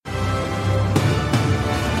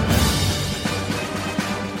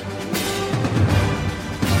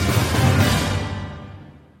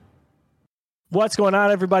What's going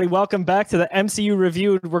on, everybody? Welcome back to the MCU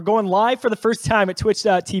Reviewed. We're going live for the first time at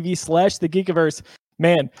twitch.tv/thegeekiverse.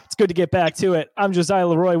 Man, it's good to get back to it. I'm Josiah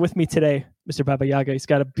Leroy. With me today, Mr. Baba Yaga. He's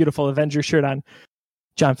got a beautiful Avengers shirt on.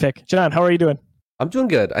 John Fick. John, how are you doing? I'm doing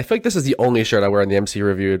good. I feel like this is the only shirt I wear in the MCU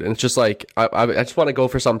Reviewed, and it's just like I just want to go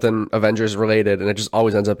for something Avengers related, and it just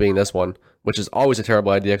always ends up being this one, which is always a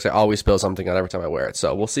terrible idea because I always spill something on every time I wear it.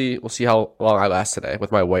 So we'll see how long I last today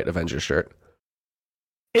with my white Avengers shirt.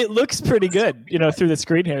 It looks pretty good, through the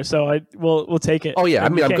screen here. So we'll take it. Oh yeah, I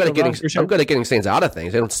mean, I'm good at getting stains out of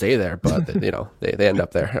things. They don't stay there, but they end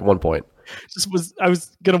up there at one point. I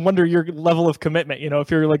was gonna wonder your level of commitment. If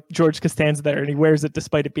you're like George Costanza there and he wears it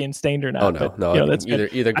despite it being stained or not. Oh no, that's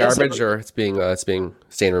either garbage or it's being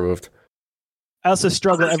stain removed. I also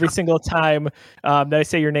struggle every single time that I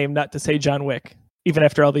say your name not to say John Wick, even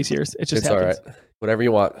after all these years. It's happens. All right, whatever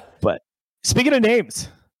you want. But speaking of names,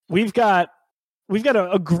 we've got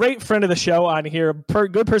a great friend of the show on here,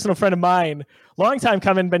 good personal friend of mine, long time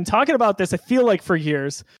coming, been talking about this, I feel like, for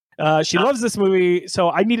years. She loves this movie,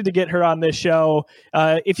 so I needed to get her on this show.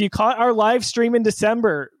 If you caught our live stream in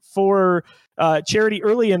December for charity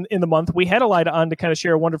early in the month, we had Alida on to kind of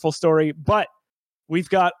share a wonderful story, but we've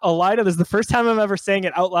got Alida. This is the first time I'm ever saying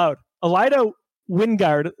it out loud. Alida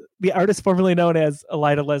Wingard, the artist formerly known as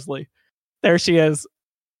Alida Leslie. There she is.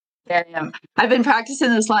 There I am. I've been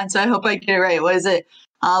practicing this line, so I hope I get it right. What is it?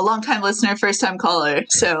 Long time listener, first time caller.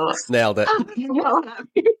 So nailed it.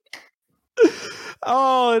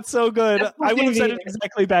 Oh, it's so good. I would have said it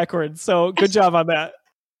exactly backwards. So good job on that.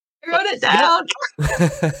 I wrote it down.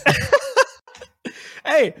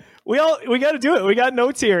 Hey, we got to do it. We got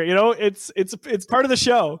notes here. It's part of the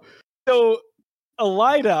show. So,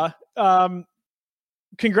 Alida,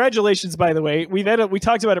 congratulations, by the way. We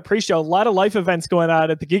talked about it pre-show. A lot of life events going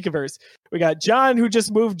on at the Geekiverse. We got John, who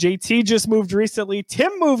just moved. JT just moved recently.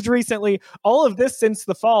 Tim moved recently. All of this since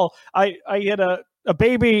the fall. I had a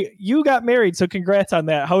baby. You got married, so congrats on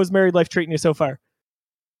that. How is married life treating you so far?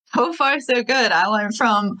 So far, so good. I went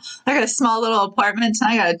from a small little apartment to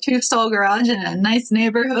I got a 2-stall garage in a nice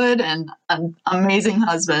neighborhood and an amazing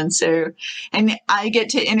husband. And I get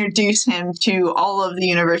to introduce him to all of the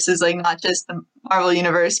universes, like not just the Marvel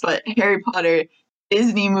universe, but Harry Potter,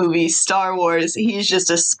 Disney movies, Star Wars. He's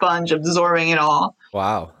just a sponge absorbing it all.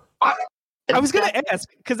 Wow. I was going to ask,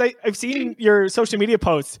 because I've seen your social media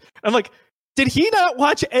posts. I'm like, did he not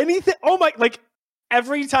watch anything? Oh my,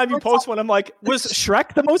 every time you post one, I'm like, was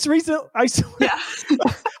Shrek the most recent? I was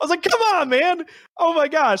like, come on, man. Oh my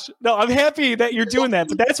gosh. No, I'm happy that you're doing that.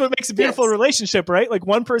 But that's what makes a beautiful relationship, right? Like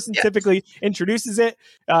one person typically introduces it.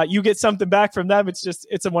 You get something back from them.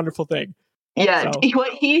 It's a wonderful thing. Yeah. So.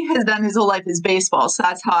 What he has done his whole life is baseball. So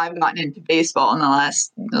that's how I've gotten into baseball in the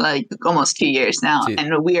last almost 2 years now.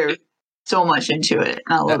 And we're so much into it.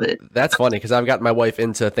 I love it. That's funny because I've gotten my wife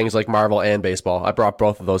into things like Marvel and baseball. I brought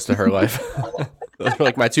both of those to her life. Those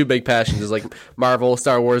are my two big passions, is Marvel,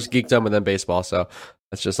 Star Wars, geekdom, and then baseball. So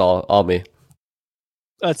that's just all me.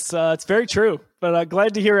 That's it's very true. But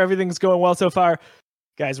glad to hear everything's going well so far.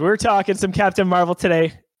 Guys, we're talking some Captain Marvel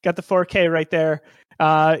today. Got the 4K right there.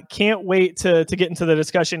 Can't wait to get into the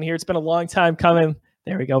discussion here. It's been a long time coming.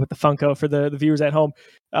 There we go with the Funko for the viewers at home.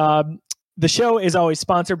 The show is always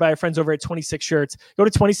sponsored by our friends over at 26 Shirts. Go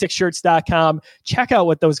to 26shirts.com. Check out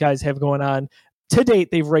what those guys have going on. To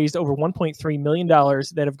date, they've raised over $1.3 million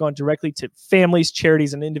that have gone directly to families,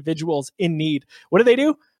 charities, and individuals in need. What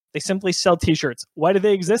do? They simply sell t-shirts. Why do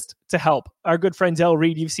they exist? To help. Our good friend Del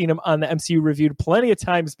Reed, you've seen him on the MCU Reviewed plenty of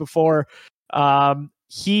times before.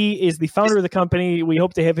 He is the founder of the company. We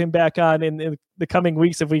hope to have him back on in the coming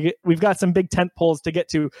weeks if we've got some big tent poles to get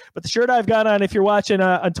to. But the shirt I've got on, if you're watching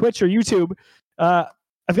on Twitch or YouTube,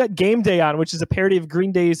 I've got Game Day on, which is a parody of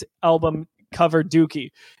Green Day's album cover Dookie.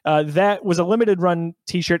 That was a limited run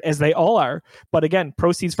t-shirt, as they all are. But again,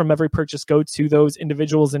 proceeds from every purchase go to those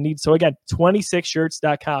individuals in need. So again,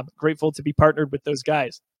 26shirts.com. Grateful to be partnered with those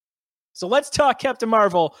guys. So let's talk Captain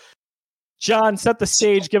Marvel. John, set the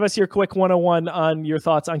stage. Give us your quick 101 on your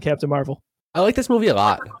thoughts on Captain Marvel. I like this movie a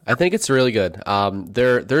lot. I think it's really good.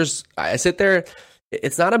 I sit there.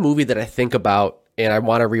 It's not a movie that I think about and I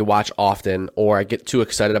want to rewatch often, or I get too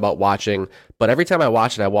excited about watching. But every time I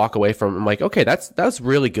watch it, I walk away from it, I'm like, okay, that's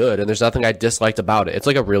really good. And there's nothing I disliked about it. It's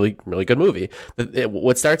like a really, really good movie.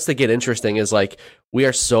 What starts to get interesting is we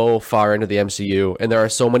are so far into the MCU, and there are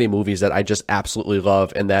so many movies that I just absolutely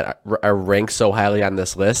love and that are ranked so highly on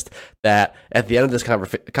this list that at the end of this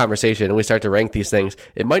conversation, and we start to rank these things,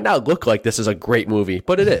 it might not look like this is a great movie,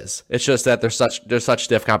 but it is. It's just that there's such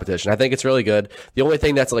stiff competition. I think it's really good. The only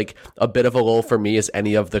thing that's a bit of a lull for me is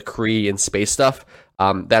any of the Kree and space stuff.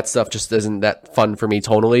 That stuff just isn't that fun for me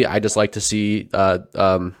tonally. I just like to see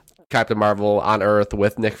Captain Marvel on Earth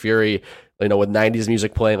with Nick Fury, with 90s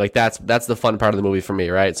music playing. Like that's the fun part of the movie for me,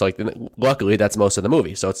 right? So luckily that's most of the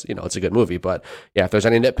movie, so it's it's a good movie. But yeah, if there's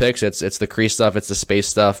any nitpicks, it's the Kree stuff, it's the space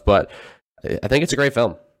stuff, but I think it's a great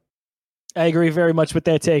film. I agree very much with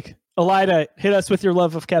that take. Alida, hit us with your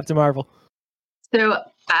love of Captain Marvel. So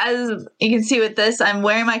as you can see with this, I'm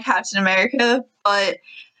wearing my Captain America, but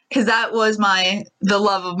because that was the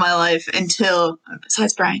love of my life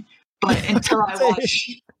besides Brian, but until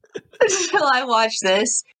I watched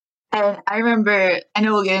this. And I remember, I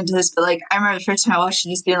know we'll get into this, but I remember the first time I watched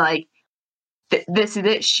it just being like, this is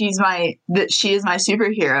it. She is my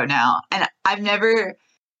superhero now. And I've never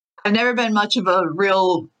been much of a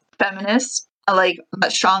real feminist,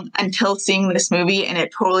 that strong, until seeing this movie. And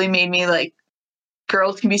it totally made me like,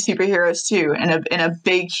 girls can be superheroes too, in a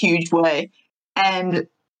big, huge way. And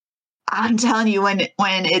I'm telling you, when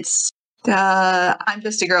it's, I'm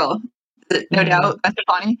just a girl, no doubt, that's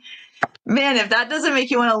funny. Man, if that doesn't make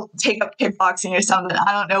you want to take up kickboxing or something,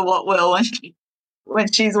 I don't know what will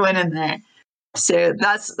when she's winning there. So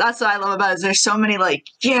that's what I love about it. Is there's so many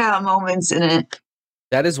moments in it.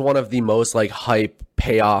 That is one of the most hype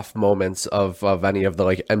payoff moments of any of the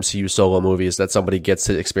MCU solo movies that somebody gets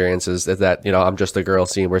to experience, is that I'm just a girl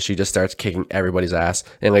scene where she just starts kicking everybody's ass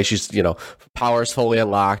and she's powers fully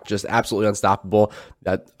unlocked, just absolutely unstoppable.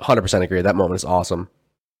 That 100% agree. That moment is awesome.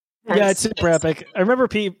 Yeah, it's super epic. I remember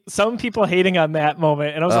some people hating on that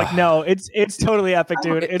moment, and I was like, "No, it's totally epic,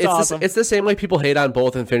 dude. It's awesome." It's the same way people hate on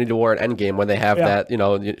both Infinity War and Endgame when they have that,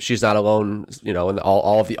 she's not alone, and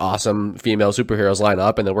all of the awesome female superheroes line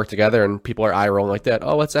up and they work together, and people are eye rolling like that.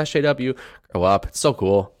 Oh, what's SJW? Grow up. It's so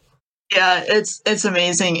cool. Yeah, it's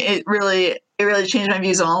amazing. It really changed my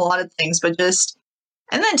views on a lot of things, but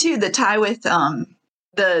and then too the tie with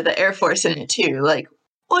the Air Force in it too.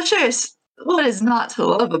 What is not to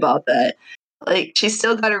love about that? She's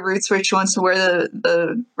still got her roots where she wants to wear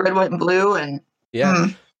the red, white, and blue. And yeah.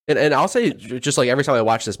 And I'll say, just every time I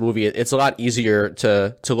watch this movie, it's a lot easier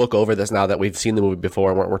to look over this now that we've seen the movie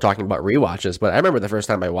before and we're talking about rewatches. But I remember the first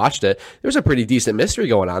time I watched it, there was a pretty decent mystery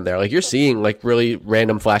going on there. You're seeing really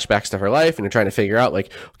random flashbacks to her life, and you're trying to figure out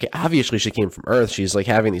okay, obviously she came from Earth. She's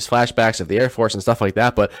having these flashbacks of the Air Force and stuff like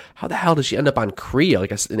that. But how the hell does she end up on Kree,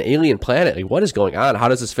 an alien planet? What is going on? How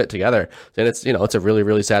does this fit together? And it's it's a really,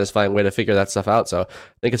 really satisfying way to figure that stuff out. So I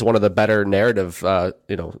think it's one of the better narrative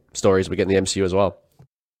stories we get in the MCU as well.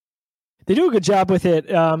 They do a good job with it.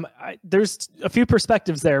 There's a few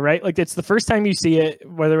perspectives there, right? It's the first time you see it,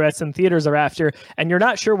 whether it's in theaters or after, and you're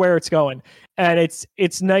not sure where it's going. And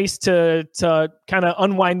it's nice to kind of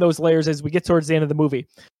unwind those layers as we get towards the end of the movie.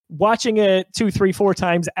 Watching it 2, 3, 4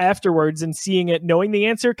 times afterwards and seeing it, knowing the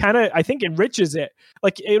answer, kind of, I think, enriches it.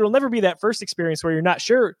 It'll never be that first experience where you're not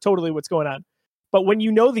sure totally what's going on. But when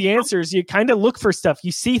you know the answers, you kind of look for stuff.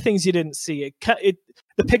 You see things you didn't see.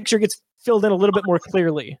 The picture gets filled in a little bit more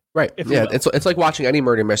clearly. Right. Yeah. It's like watching any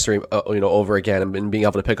murder mystery, over again and being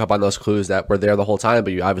able to pick up on those clues that were there the whole time,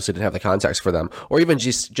 but you obviously didn't have the context for them. Or even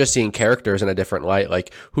just seeing characters in a different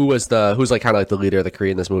light. Who's kind of the leader of the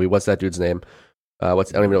Kree in this movie? What's that dude's name? I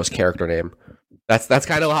don't even know his character name. That's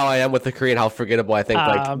kind of how I am with the Kree and how forgettable I think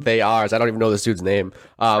they are. Is I don't even know this dude's name.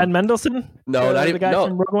 Ben Mendelsohn? No, not even the guy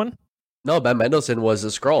from Rogue One. No, Ben Mendelsohn was a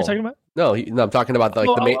Skrull. You're talking about? No, I'm talking about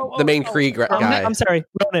the main Kree guy. I'm sorry,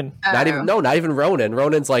 Ronan. Not even Ronan.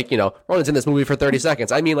 Ronan's Ronan's in this movie for 30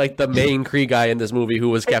 seconds. I mean the main Kree guy in this movie who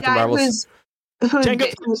was Captain Marvel's.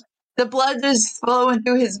 The blood is flowing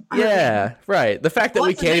through his. Yeah, right. The fact that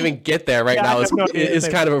we can't even get there right now is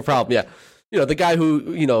kind of a problem. Yeah. The guy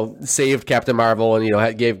who saved Captain Marvel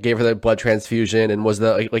and gave her the blood transfusion and was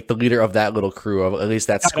the the leader of that little crew, of at least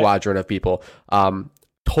that squadron of people.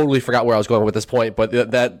 Totally forgot where I was going with this point, but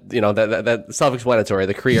that self-explanatory.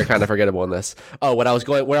 The Kree are kind of forgettable in this. Oh, where I was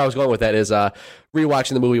going with that is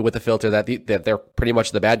rewatching the movie with the filter that they're pretty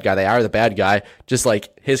much the bad guy. They are the bad guy. Just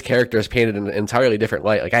his character is painted in an entirely different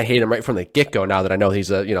light. I hate him right from the get-go now that I know he's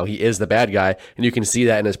he is the bad guy, and you can see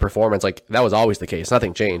that in his performance. That was always the case.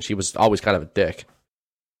 Nothing changed. He was always kind of a dick.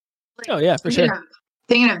 Oh yeah, for sure.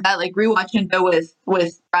 Thinking of that, rewatching it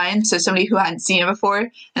with Brian, so somebody who hadn't seen it before,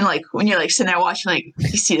 and when you're sitting there watching, you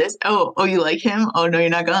see this, oh, you like him? Oh no, you're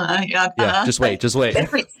not gonna. Yeah, just wait.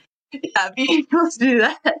 Yeah, being able to do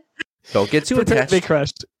that. Don't get too attached. They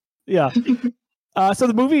crushed. Yeah. So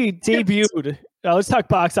the movie debuted. Let's talk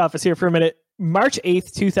box office here for a minute. March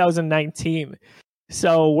 8th, 2019.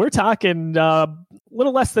 So we're talking a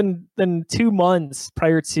little less than 2 months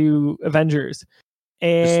prior to Avengers.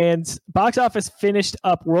 And box office finished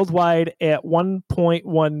up worldwide at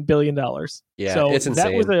 $1.1 billion. Yeah, so it's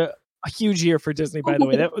insane. That was a huge year for Disney, by the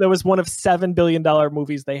way. That was one of $7 billion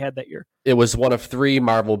movies they had that year. It was one of 3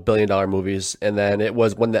 Marvel billion-dollar movies, and then it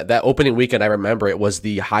was when that opening weekend. I remember it was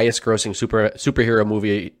the highest-grossing superhero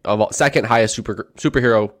movie second highest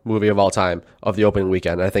superhero movie of all time of the opening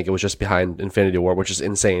weekend. And I think it was just behind Infinity War, which is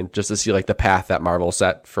insane just to see like the path that Marvel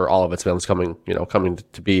set for all of its films coming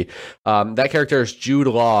to be. That character is Jude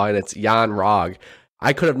Law, and it's Jan Rog.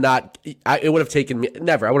 I could have not. It would have taken me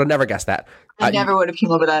never. I would have never guessed that. I never would have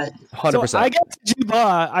come up with that. 100%. So I get to Jude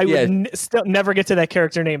Law. I would still never get to that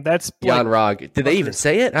character name. That's Jan Rog. Did they even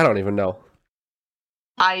say it? I don't even know.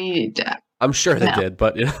 I'm sure they did,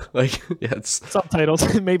 but it's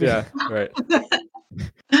subtitles maybe. Yeah, right.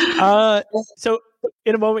 So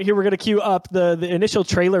in a moment here, we're going to queue up the initial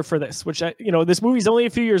trailer for this, which this movie's only a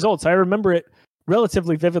few years old, so I remember it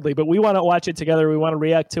relatively vividly. But we want to watch it together. We want to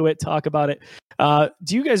react to it, talk about it.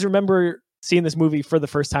 Do you guys remember seeing this movie for the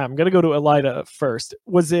first time? I'm going to go to Alida first.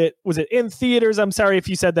 Was it in theaters? I'm sorry if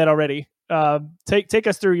you said that already. Take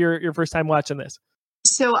us through your first time watching this.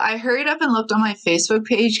 So I hurried up and looked on my Facebook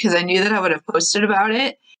page because I knew that I would have posted about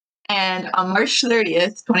it. And on March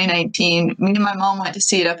 30th, 2019, me and my mom went to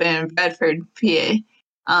see it up in Bedford, PA,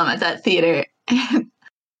 at that theater. And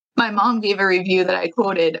my mom gave a review that I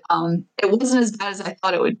quoted. It wasn't as bad as I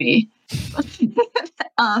thought it would be.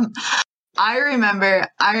 I remember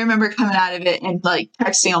coming out of it and like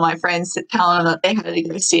texting all my friends to tell them that they had to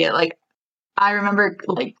go see it. Like, I remember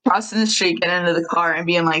like crossing the street, getting into the car and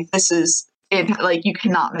being like, this is it. Like, you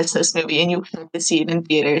cannot miss this movie and you have to see it in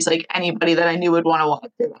theaters. Like, anybody that I knew would want to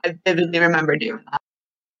watch it. I vividly remember doing that.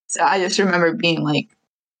 So I just remember being like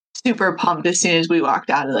super pumped as soon as we walked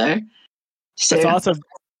out of there. So that's awesome.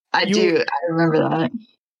 I remember that.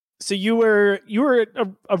 So you were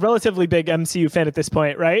a relatively big MCU fan at this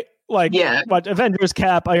point, right? Like, yeah, what, Avengers,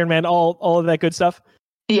 Cap, Iron Man, all of that good stuff.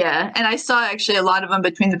 Yeah, and I saw actually a lot of them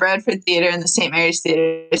between the Bradford Theater and the St. Mary's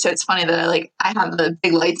Theater. So it's funny that I have the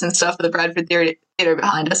big lights and stuff of the Bradford Theater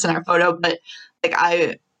behind us in our photo, but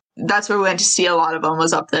that's where we went to see a lot of them,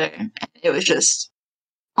 was up there. It was just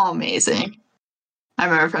amazing. I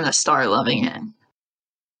remember from the start loving it.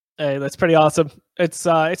 Hey, that's pretty awesome. It's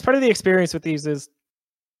part of the experience with these is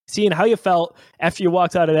seeing how you felt after you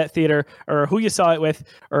walked out of that theater, or who you saw it with,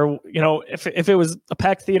 or if it was a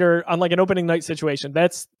packed theater on like an opening night situation.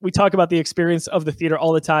 We talk about the experience of the theater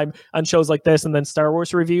all the time on shows like this, and then Star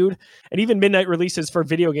Wars Reviewed, and even midnight releases for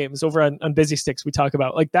video games over on Busy Sticks. We talk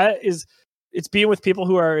about like that it's being with people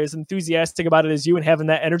who are as enthusiastic about it as you and having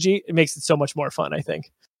that energy. It makes it so much more fun, I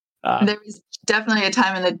think. There was definitely a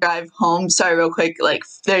time in the drive home. Sorry, real quick. Like,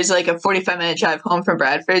 there's like a 45-minute drive home from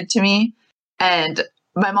Bradford to me, and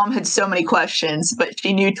my mom had so many questions, but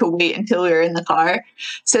she knew to wait until we were in the car.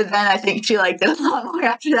 So then I think she liked it a lot more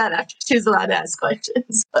after that, after she was allowed to ask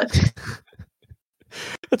questions. But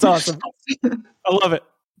that's awesome. I love it.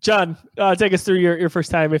 John, take us through your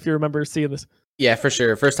first time, if you remember seeing this. Yeah, for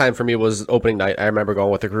sure. First time for me was opening night. I remember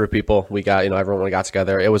going with a group of people. We got, everyone got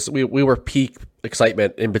together. It was, we were peak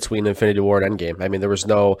excitement in between Infinity War and Endgame. I mean, there was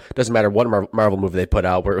doesn't matter what Marvel movie they put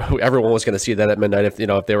out, where everyone was going to see that at midnight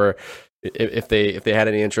if they had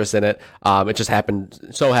any interest in it. It just happened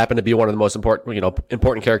to be one of the most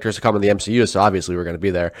important characters to come in the MCU. So obviously we're going to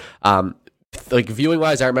be there. Like, viewing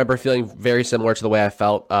wise, I remember feeling very similar to the way I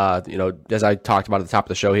felt, as I talked about at the top of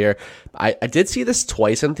the show here. I did see this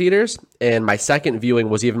twice in theaters, and my second viewing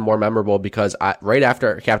was even more memorable because right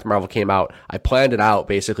after Captain Marvel came out, I planned it out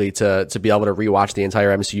basically to be able to rewatch the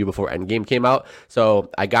entire MCU before Endgame came out. So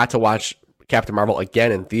I got to watch Captain Marvel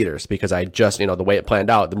again in theaters because I just, the way it planned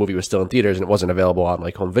out, the movie was still in theaters and it wasn't available on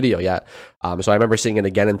like home video yet. So I remember seeing it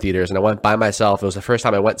again in theaters, and I went by myself. It was the first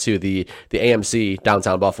time I went to the AMC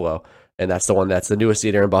downtown Buffalo. And that's the newest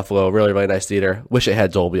theater in Buffalo. Really, really nice theater. Wish it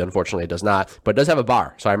had Dolby. Unfortunately, it does not. But it does have a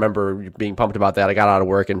bar. So I remember being pumped about that. I got out of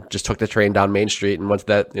work and just took the train down Main Street and went to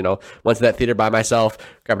that theater by myself,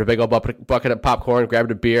 grabbed a big old bucket of popcorn,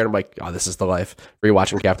 grabbed a beer, and I'm like, oh, this is the life.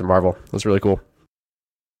 Rewatching Captain Marvel. It was really cool.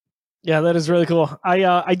 Yeah, that is really cool.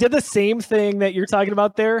 I did the same thing that you're talking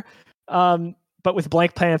about there, but with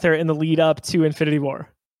Black Panther in the lead up to Infinity War.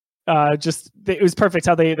 It was perfect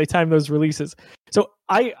how they timed those releases. So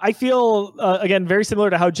I feel again very similar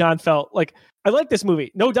to how John felt. Like, I like this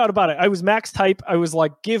movie, no doubt about it. I was max hype. I was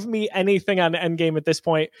like, give me anything on Endgame at this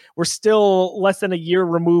point. We're still less than a year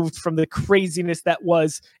removed from the craziness that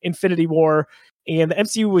was Infinity War, and the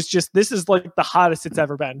MCU was this is like the hottest it's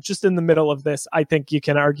ever been. Just in the middle of this, I think you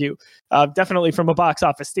can argue, definitely from a box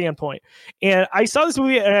office standpoint. And I saw this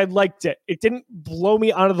movie and I liked it. It didn't blow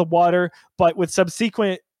me out of the water, but with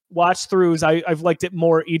subsequent watch throughs, I've liked it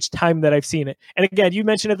more each time that I've seen it. And again, you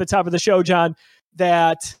mentioned at the top of the show, John,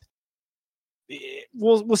 that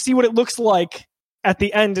we'll see what it looks like at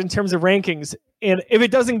the end in terms of rankings. And if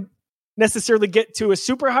it doesn't necessarily get to a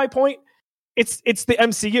super high point, it's the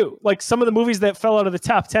MCU. Like some of the movies that fell out of the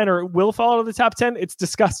top 10 or will fall out of the top 10, it's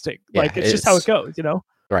disgusting. Yeah, like it's just how it goes, you know?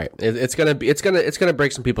 Right. It's gonna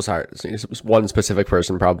break some people's hearts. It's one specific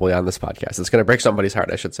person probably on this podcast. It's gonna break somebody's heart,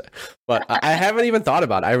 I should say. But I haven't even thought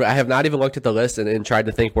about it. I have not even looked at the list and tried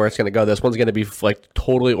to think where it's gonna go. This one's gonna be like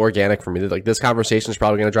totally organic for me. Like this conversation is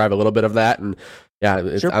probably gonna drive a little bit of that. And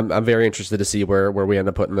yeah, Sure. I'm very interested to see where we end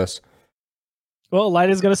up putting this. Well,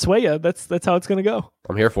 Elida's gonna sway you. That's how it's gonna go.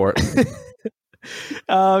 I'm here for it.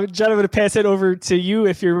 John, I'm gonna pass it over to you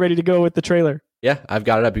if you're ready to go with the trailer. Yeah, I've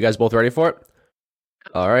got it up. You guys both ready for it?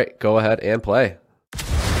 All right, go ahead and play.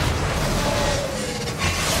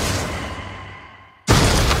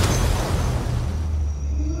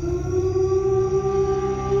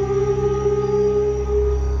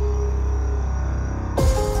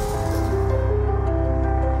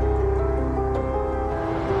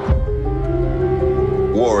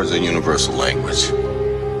 War is a universal language.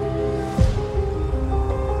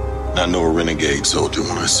 I know a renegade soldier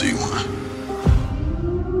when I see one.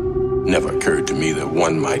 Never occurred to me that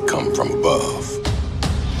one might come from above.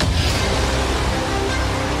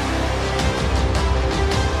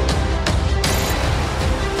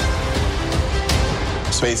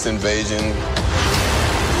 Space invasion,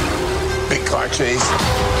 big car chase.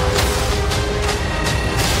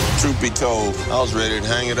 Truth be told, I was ready to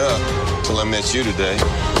hang it up till I met you today.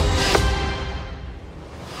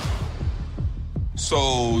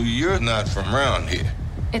 So you're not from around here?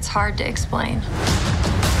 It's hard to explain.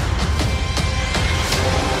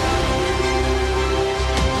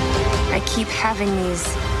 I keep having these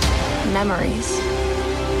memories.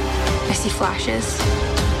 I see flashes.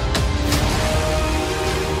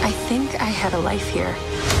 I think I had a life here.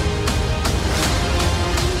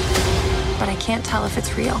 But I can't tell if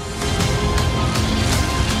it's real.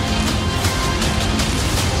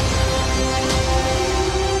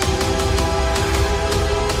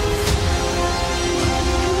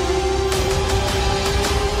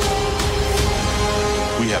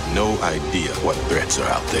 We have no idea what threats are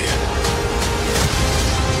out there.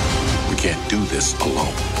 We can't do this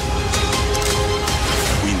alone.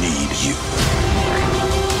 We need you.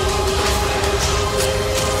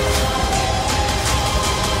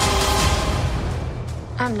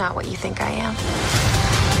 I'm not what you think I am.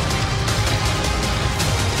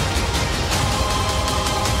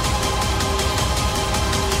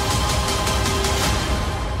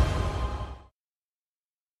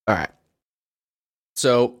 All right.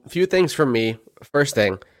 So, a few things from me. First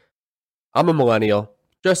thing, I'm a millennial,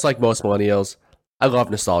 just like most millennials. I love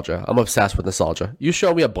nostalgia. I'm obsessed with nostalgia. You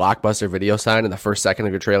show me a Blockbuster video sign in the first second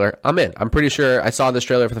of your trailer, I'm in. I'm pretty sure I saw this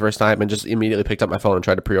trailer for the first time and just immediately picked up my phone and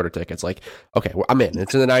tried to pre-order tickets. Like, okay, well, I'm in.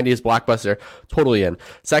 It's in the 90s, Blockbuster, totally in.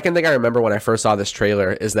 Second thing I remember when I first saw this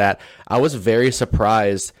trailer is that I was very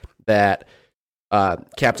surprised that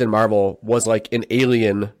Captain Marvel was like an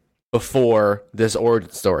alien before this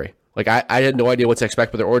origin story. Like I had no idea what to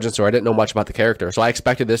expect with her origin story. I didn't know much about the character, so I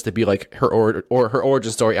expected this to be like her or her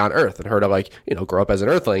origin story on Earth, and her to like grow up as an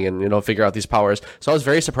Earthling and figure out these powers. So I was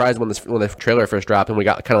very surprised when the trailer first dropped and we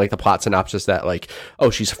got kind of like the plot synopsis that like,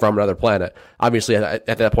 oh, she's from another planet. Obviously at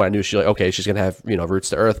that point I knew she's gonna have roots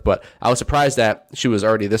to Earth, but I was surprised that she was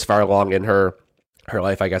already this far along in her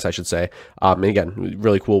life, I guess I should say. And again,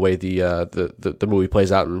 really cool way the movie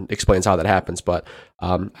plays out and explains how that happens. But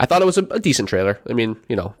I thought it was a decent trailer. I mean,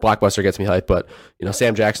 Blockbuster gets me hyped, but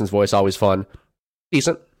Sam Jackson's voice always fun,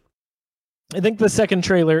 decent. I think the second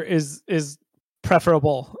trailer is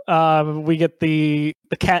preferable. We get the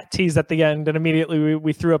cat tease at the end, and immediately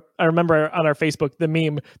we threw up. I remember on our Facebook the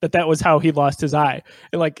meme that was how he lost his eye,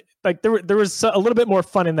 and like there was a little bit more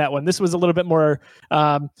fun in that one. This was a little bit more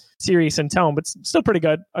serious in tone, but still pretty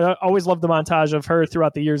good. I always loved the montage of her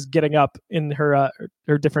throughout the years getting up in her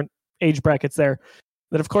different age brackets there.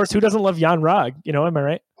 Then of course, who doesn't love Jan Rog? Am I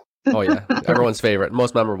right? Oh yeah, everyone's favorite,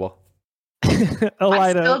 most memorable.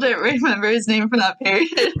 I still didn't remember his name from that period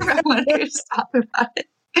when I was talking about it.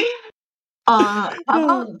 How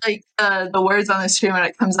about like the words on the screen when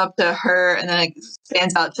it comes up to her and then it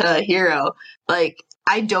stands out to Hero? Like,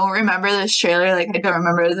 I don't remember this trailer. Like, I don't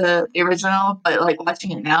remember the original, but like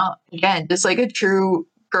watching it now, again, just like a true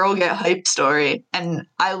girl get hyped story. And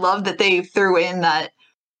I love that they threw in that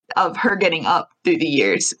of her getting up through the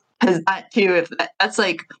years, because that too, if that's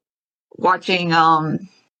like watching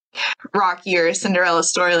Rocky or Cinderella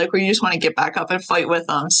story, like where you just want to get back up and fight with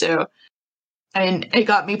them. So, I mean, it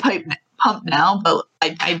got me pumped now, but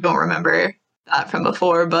I don't remember that from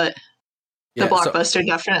before. But The blockbuster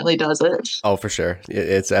definitely does it. Oh, for sure.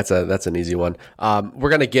 That's an easy one. We're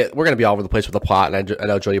gonna be all over the place with the plot, and I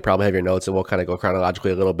know Joe, you probably have your notes, and we'll kind of go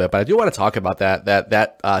chronologically a little bit. But I do want to talk about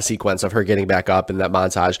that sequence of her getting back up in that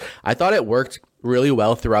montage. I thought it worked really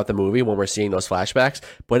well throughout the movie when we're seeing those flashbacks,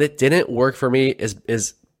 but it didn't work for me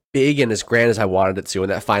as big and as grand as I wanted it to in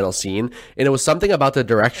that final scene. And it was something about the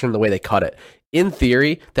direction and the way they cut it. In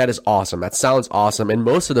theory, that is awesome. That sounds awesome. And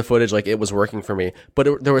most of the footage, like, it was working for me.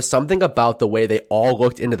 But there was something about the way they all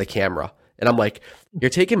looked into the camera. And I'm like, you're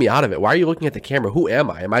taking me out of it. Why are you looking at the camera? Who am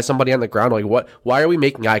I? Am I somebody on the ground? Like, what? Why are we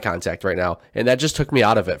making eye contact right now? And that just took me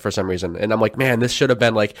out of it for some reason. And I'm like, man, this should have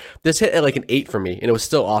been like, this hit at like an 8 for me. And it was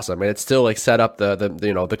still awesome. And it still like set up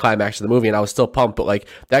the climax of the movie. And I was still pumped. But like,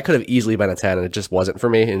 that could have easily been a 10. And it just wasn't for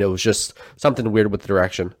me. And it was just something weird with the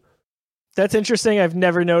direction. That's interesting. I've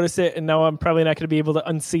never noticed it, and now I'm probably not going to be able to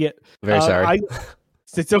unsee it. Very sorry.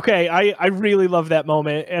 It's okay. I really love that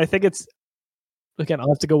moment, and I think it's, again, I'll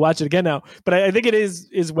have to go watch it again now, but I think it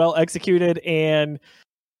is well executed, and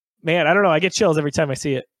man, I don't know. I get chills every time I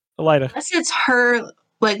see it. Alida. I guess it's her,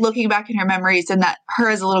 like, looking back in her memories, and that her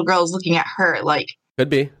as a little girl is looking at her, like, could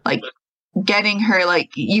be like getting her,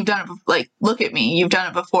 like, you've done it, like, look at me, you've done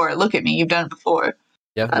it before, look at me, you've done it before.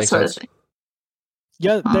 Yeah, that makes sort sense. of thing.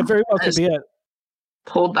 Yeah, that very well could be it.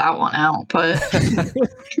 Pulled that one out, but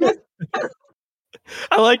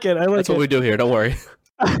I like it. That's what we do here. Don't worry.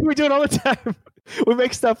 We do it all the time. We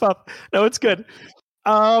make stuff up. No, it's good.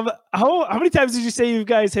 How many times did you say you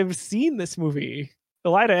guys have seen this movie?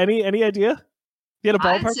 Alida, any idea? You had a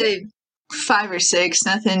ballpark? I'd say 5 or 6.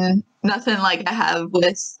 Nothing like I have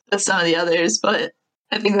with some of the others, but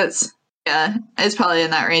I think it's probably in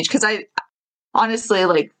that range. Because I honestly,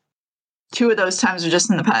 like, 2 of those times are just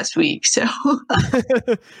in the past week. So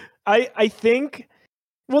I think,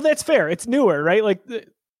 well, that's fair. It's newer, right? Like,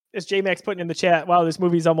 as J-Max putting in the chat, wow, this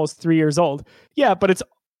movie's almost 3 years old. Yeah, but it's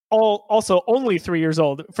also only 3 years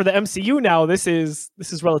old. For the MCU now, this is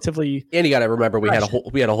relatively. And you got to remember, we had a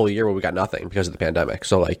whole year where we got nothing because of the pandemic.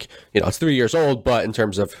 So, like, it's 3 years old, but in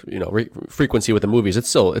terms of frequency with the movies, it's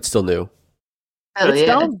still new. It's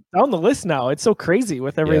down the list now. It's so crazy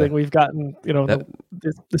with everything we've gotten,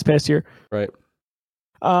 this past year. Right.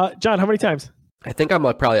 John, how many times? I think I'm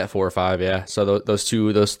like probably at 4 or 5. Yeah. So those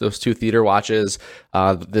two theater watches.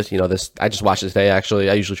 This I just watched it today. Actually,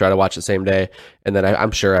 I usually try to watch the same day, and then I'm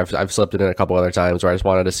sure I've slipped it in a couple other times where I just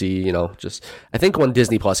wanted to see. I think when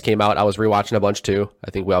Disney Plus came out, I was rewatching a bunch too. I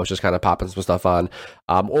think I was just kind of popping some stuff on.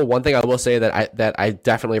 Or one thing I will say that I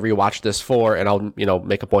definitely rewatched this for, and I'll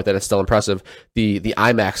make a point that it's still impressive. The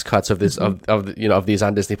IMAX cuts of this of these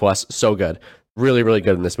on Disney Plus, so good. Really, really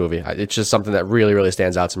good in this movie. It's just something that really, really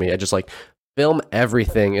stands out to me. I just like film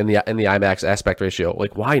everything in the IMAX aspect ratio.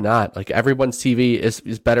 Like, why not? Like, everyone's TV is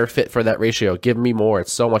better fit for that ratio. Give me more.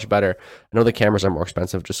 It's so much better. I know the cameras are more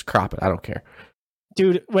expensive. Just crop it. I don't care.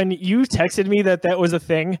 Dude, when you texted me that was a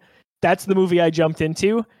thing, that's the movie I jumped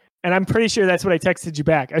into. And I'm pretty sure that's what I texted you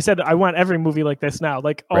back. I said, I want every movie like this now.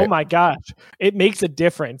 Like, oh my gosh, it makes a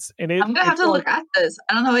difference. And I'm going to have to look at this.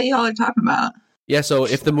 I don't know what y'all are talking about. Yeah, so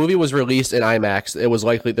if the movie was released in IMAX, it was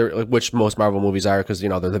likely, which most Marvel movies are, because,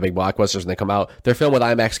 they're the big blockbusters and they come out. They're filmed with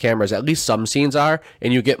IMAX cameras. At least some scenes are,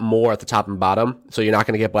 and you get more at the top and bottom, so you're not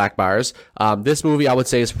going to get black bars. This movie, I would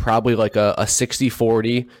say, is probably like a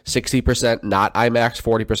 60-40, 60% not IMAX,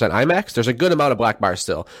 40% IMAX. There's a good amount of black bars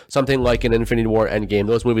still. Something like an Infinity War Endgame.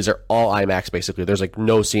 Those movies are all IMAX, basically. There's like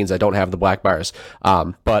no scenes that don't have the black bars.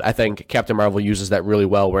 But I think Captain Marvel uses that really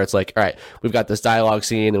well, where it's like, all right, we've got this dialogue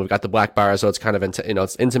scene, and we've got the black bars, so it's kind of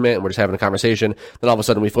it's intimate and we're just having a conversation. Then all of a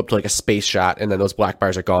sudden we flip to like a space shot, and then those black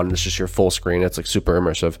bars are gone and it's just your full screen. It's like super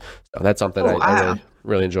immersive. So that's something I really,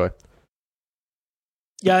 really enjoy.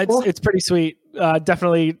 Yeah, it's pretty sweet.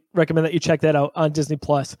 Definitely recommend that you check that out on Disney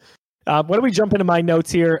Plus. Why don't we jump into my notes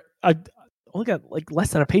here? I only got like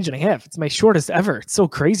less than a page and a half. It's my shortest ever. It's so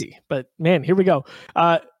crazy, but man, here we go.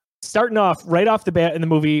 Starting off right off the bat in the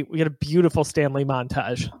movie, we get a beautiful Stan Lee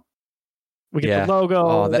montage. We get the logo.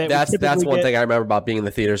 Oh, that's one thing I remember about being in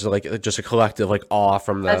the theaters, like just a collective like awe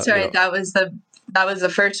from the. That's right. That was the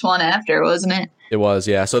first one after, wasn't it? It was,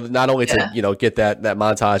 yeah. So not only to get that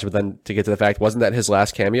montage, but then to get to the fact, wasn't that his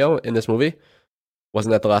last cameo in this movie?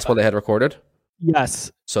 Wasn't that the last one they had recorded?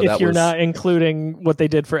 Yes. So if you're not including what they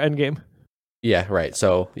did for Endgame. Yeah. Right.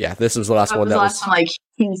 So yeah, this was the last one. That was like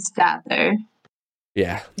he sat there.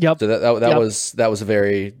 Yeah. Yep. So that was a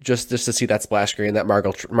very just to see that splash screen, that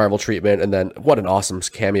Marvel treatment, and then what an awesome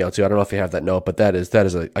cameo too. I don't know if you have that note, but that is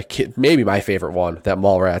a kid, maybe my favorite one. That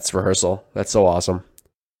Mallrats rehearsal. That's so awesome.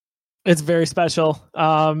 It's very special.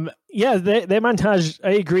 Yeah, that montage,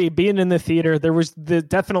 I agree. Being in the theater, there was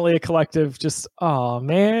definitely a collective just, oh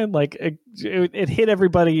man, like it hit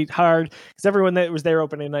everybody hard because everyone that was there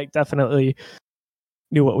opening night definitely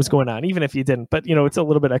knew what was going on, even if you didn't. But, it's a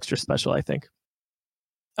little bit extra special, I think.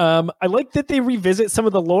 I like that they revisit some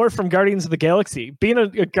of the lore from Guardians of the Galaxy. Being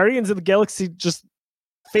a Guardians of the Galaxy just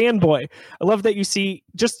fanboy, I love that you see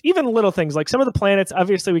just even little things like some of the planets.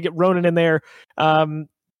 Obviously, we get Ronan in there.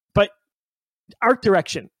 But art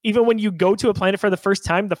direction, even when you go to a planet for the first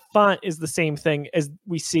time, the font is the same thing as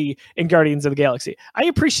we see in Guardians of the Galaxy. I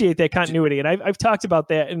appreciate that continuity, and I've talked about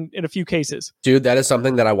that in a few cases. Dude, that is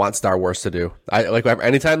something that I want Star Wars to do. I like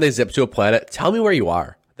anytime they zip to a planet, tell me where you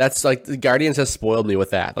are. That's like the Guardians has spoiled me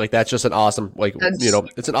with that. Like that's just an awesome,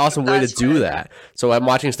 it's an awesome way to do that. So I'm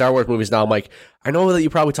watching Star Wars movies now. I'm like, I know that you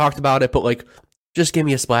probably talked about it, but like, just give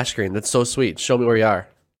me a splash screen. That's so sweet. Show me where you are.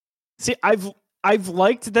 See, I've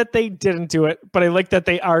liked that they didn't do it, but I like that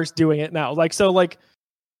they are doing it now. Like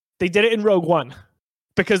they did it in Rogue One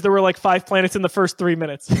because there were like 5 planets in the first 3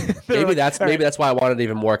 minutes. maybe that's why I wanted it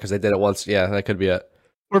even more because they did it once. Yeah, that could be it.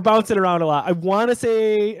 We're bouncing around a lot. I want to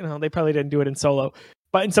say, they probably didn't do it in Solo,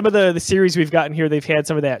 but in some of the series we've gotten here, they've had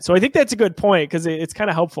some of that. So I think that's a good point because it's kind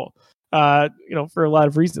of helpful, for a lot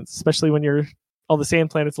of reasons, especially when all the sand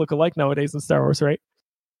planets look alike nowadays in Star Wars, right?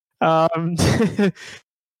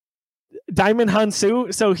 Diamond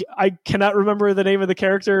Hansu. So I cannot remember the name of the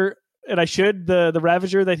character, and I should. The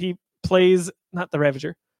Ravager that he plays, not the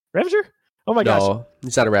Ravager. Ravager? Oh my gosh. No,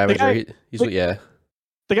 he's not a Ravager. The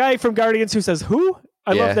guy from Guardians who says who?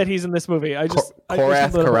 I love that he's in this movie.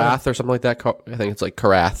 Karath or something like that. I think it's like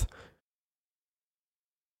Karath.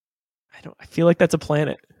 I feel like that's a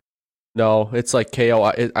planet. No, it's like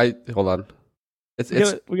KO. Hold on. It's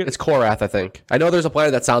Korath, I think. I know there's a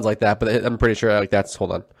planet that sounds like that, but I'm pretty sure that's.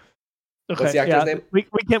 Hold on. Okay, what's the actor's name? We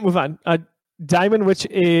can't move on. Diamond, which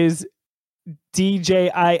is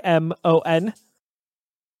DJIMON. HONS.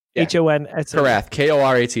 Korath.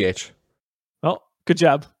 KORATH. Well, good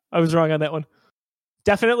job. I was wrong on that one.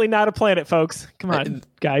 Definitely not a planet, folks. Come on,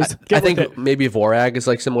 guys. I think maybe Vorag is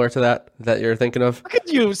like similar to that you're thinking of. Look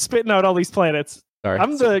at you spitting out all these planets. Sorry.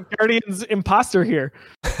 I'm the Guardians imposter here.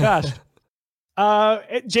 Gosh.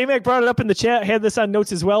 J-Mac brought it up in the chat. Had this on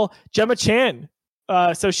notes as well. Gemma Chan.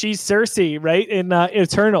 So she's Cersei, right? In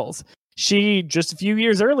Eternals. She, just a few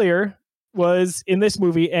years earlier, was in this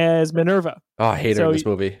movie as Minerva. Oh, I hate her in this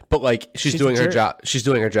movie. But like she's doing her job. She's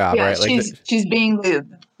doing her job, right? Like she's being the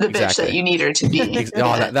bitch that you need her to be.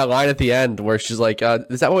 That line at the end where she's like,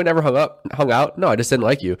 is that why we never hung out? No, I just didn't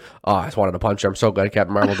like you. Oh, I just wanted to punch her. I'm so glad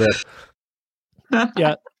Captain Marvel did.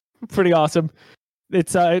 Yeah, pretty awesome.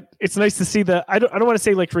 It's nice to see I don't want to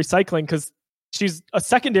say like recycling because she's a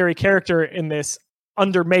secondary character in this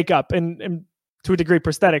under makeup and to a degree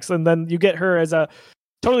prosthetics, and then you get her as a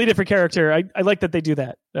totally different character. I like that they do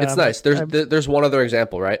that. It's nice. There's one other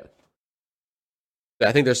example, right?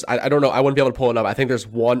 I think there's. I don't know. I wouldn't be able to pull it up. I think there's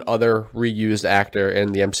one other reused actor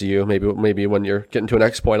in the MCU. Maybe when you're getting to a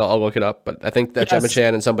next point, I'll look it up. But I think that Gemma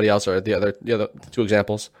Chan and somebody else are the other 2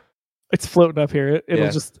 examples. It's floating up here. It'll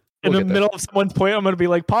just in the middle of someone's point. I'm going to be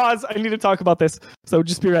like, pause. I need to talk about this. So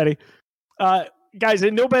just be ready, guys.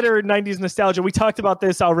 No better 90s nostalgia. We talked about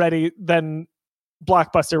this already than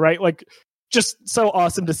Blockbuster, right? Like, just so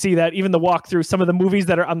awesome to see that. Even the walkthrough, some of the movies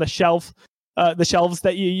that are on the shelves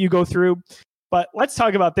that you go through. But let's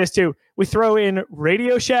talk about this too. We throw in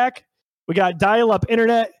Radio Shack. We got dial-up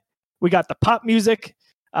internet. We got the pop music.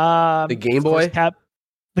 The Game Boy.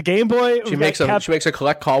 The Game Boy. She makes a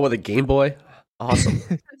collect call with a Game Boy. Awesome.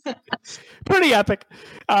 Pretty epic.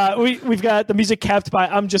 We've got the music capped by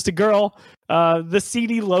I'm Just a Girl. The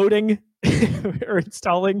CD loading or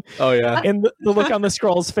installing. Oh yeah. And the look on the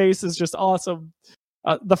Skrull's face is just awesome.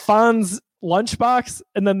 The Fonz lunchbox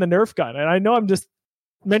and then the Nerf gun. And I know I'm just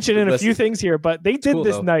mentioning a few things here, but they did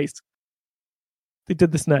this nice. They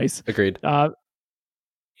did this nice. Agreed.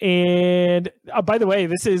 And by the way,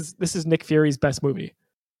 this is Nick Fury's best movie.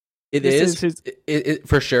 This is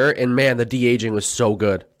for sure. And man, the de-aging was so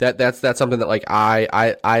good. That's something that like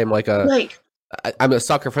I am like I'm a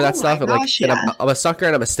sucker for that stuff. And I'm a sucker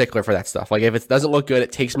and I'm a stickler for that stuff. Like if it doesn't look good,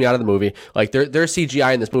 it takes me out of the movie. Like there's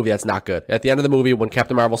CGI in this movie that's not good. At the end of the movie, when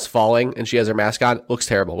Captain Marvel's falling and she has her mask on, it looks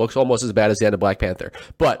terrible. It looks almost as bad as the end of Black Panther.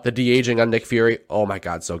 But the de-aging on Nick Fury, oh my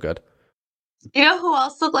God, so good. You know who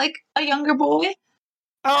else looked like a younger boy?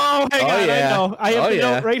 Oh my God, yeah. I know. I have the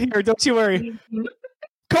note right here. Don't you worry.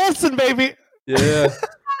 Coulson, baby. Yeah.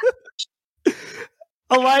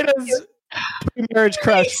 Alida's pre-marriage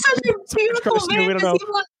crush. He's such a beautiful man. We don't know. He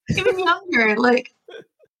looks even younger. Like,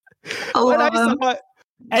 I love him.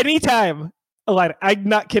 Anytime, Alida, I'm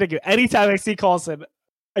not kidding you. Anytime I see Coulson,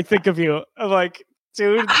 I think of you. I'm like,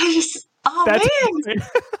 dude, that's man.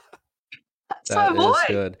 That's my boy.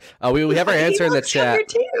 Good. We have our answer in the chat.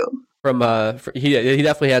 From he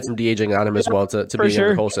definitely had some de-aging on him as well to be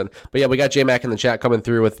younger Coulson. But yeah, we got J Mac in the chat coming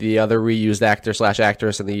through with the other reused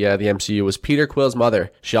actor/actress in the MCU was Peter Quill's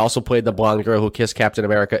mother. She also played the blonde girl who kissed Captain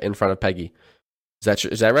America in front of Peggy.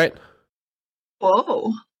 Is that right?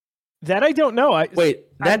 Whoa. That I don't know. I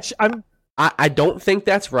don't think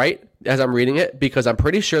that's right as I'm reading it, because I'm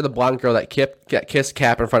pretty sure the blonde girl that kissed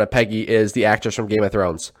Cap in front of Peggy is the actress from Game of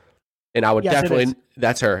Thrones. And I would definitely,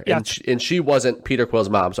 that's her. Yes. And she wasn't Peter Quill's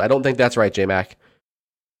mom. So I don't think that's right, J-Mac.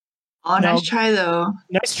 Oh, nice try, though.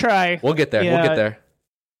 Nice try. We'll get there. Yeah. We'll get there.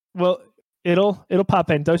 Well, it'll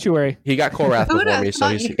pop in. Don't you worry. He got Korath before me, so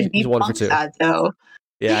he's 1 for 2. That, though.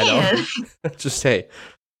 Yeah, man. I know. Just, hey,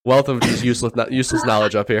 wealth of just useless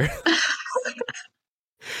knowledge up here.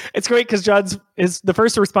 It's great because John's the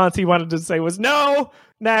first response he wanted to say was, no,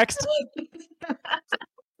 next. You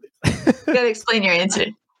gotta explain your answer.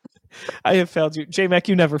 I have failed you. J-Mac,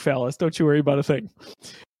 you never fail us. Don't you worry about a thing.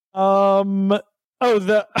 So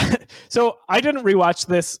I didn't rewatch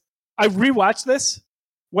this. I rewatched this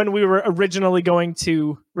when we were originally going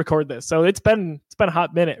to record this. So it's been a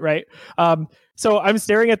hot minute, right? So I'm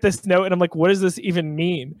staring at this note and I'm like, what does this even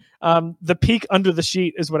mean? The peak under the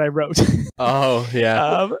sheet is what I wrote. Oh,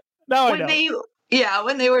 yeah. When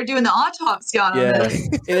they were doing the autopsy on him. Yeah.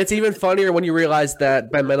 And it's even funnier when you realize that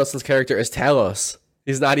Ben Mendelsohn's character is Talos.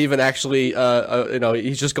 He's not even actually,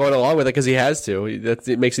 he's just going along with it because he has to.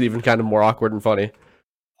 It makes it even kind of more awkward and funny.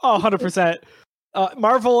 Oh, 100%.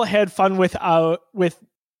 Marvel had fun with the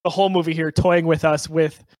whole movie here, toying with us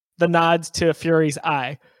with the nods to Fury's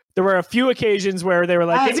eye. There were a few occasions where they were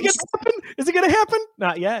like, is it going to happen? Is it going to happen?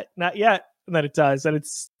 Not yet. And then it does. And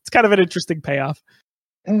it's kind of an interesting payoff.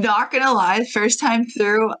 Not going to lie, first time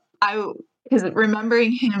through, because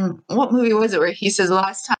remembering him, what movie was it where he says,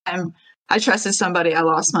 last time I trusted somebody, I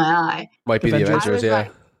lost my eye. Might be the Avengers, yeah.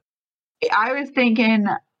 I was thinking,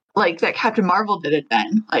 like, that Captain Marvel did it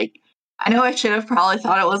then. Like, I know I should have probably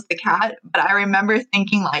thought it was the cat, but I remember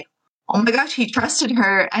thinking, like, oh my gosh, he trusted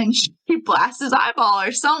her and she blasted his eyeball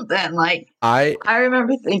or something. Like, I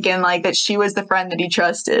remember thinking, like, that she was the friend that he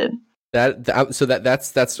trusted.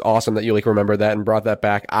 That's awesome that you like remember that and brought that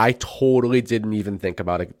back. I totally didn't even think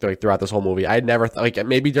about it like throughout this whole movie. I'd never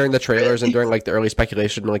maybe during the trailers and during like the early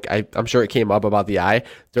speculation, like I'm sure it came up about the eye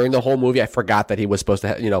during the whole movie. I forgot that he was supposed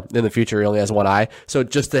to, in the future he only has one eye. So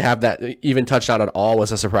just to have that even touched on at all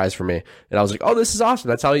was a surprise for me. And I was like, oh, this is awesome.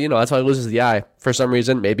 That's how he loses the eye for some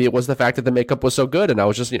reason. Maybe it was the fact that the makeup was so good, and I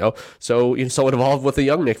was just so involved with the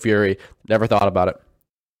young Nick Fury. Never thought about it.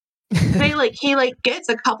 he gets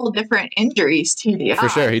a couple different injuries to the eye. For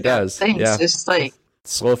sure, he does. Yeah, just like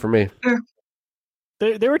slow for me.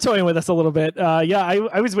 They were toying with us a little bit.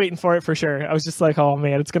 I was waiting for it for sure. I was just like, oh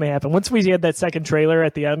man, it's gonna happen. Once we had that second trailer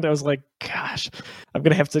at the end, I was like, gosh, I'm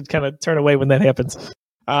gonna have to kind of turn away when that happens.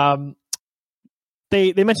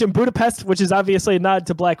 They mentioned Budapest, which is obviously a nod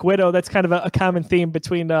to Black Widow. That's kind of a common theme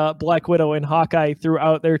between Black Widow and Hawkeye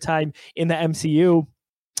throughout their time in the MCU.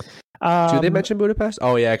 Do they mention Budapest?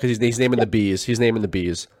 Oh yeah, because he's naming the bees. He's naming the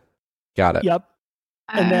bees. Got it. Yep.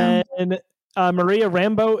 And then Maria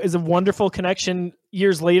Rambeau is a wonderful connection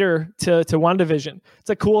years later to WandaVision. It's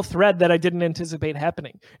a cool thread that I didn't anticipate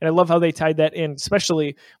happening. And I love how they tied that in,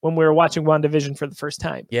 especially when we were watching WandaVision for the first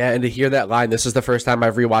time. Yeah, and to hear that line, this is the first time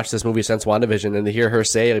I've rewatched this movie since WandaVision, and to hear her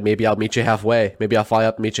say, like, maybe I'll meet you halfway. Maybe I'll fly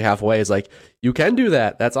up and meet you halfway. Is like, you can do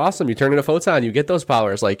that. That's awesome. You turn into a photon. You get those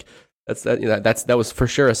powers. Like, that was for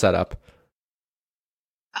sure a setup.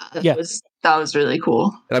 That was really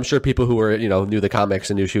cool. And I'm sure people who were, knew the comics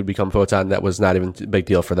and knew she would become Photon, that was not even a big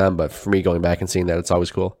deal for them. But for me, going back and seeing that, it's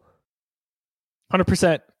always cool.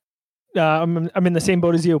 100%. I'm in the same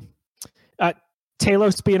boat as you.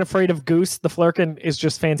 Talos being afraid of Goose, the Flurkin, is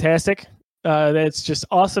just fantastic. That's just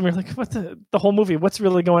awesome. You're like, what the whole movie? What's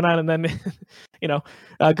really going on? And then,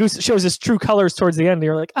 Goose shows his true colors towards the end. And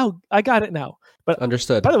you're like, oh, I got it now. But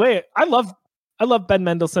understood. By the way, I love Ben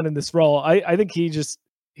Mendelsohn in this role. I think he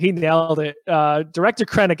nailed it. Director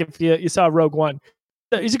Krennic, if you saw Rogue One,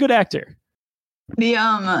 he's a good actor.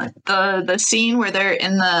 The scene where they're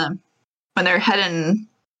when they're heading,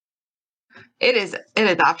 it is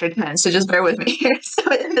after 10, so just bear with me here.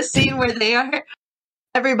 So in the scene where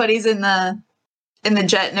everybody's in the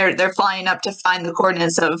jet and they're flying up to find the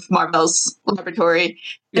coordinates of Marvel's laboratory,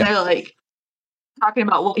 and they're like talking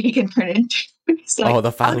about what he can turn into. Like,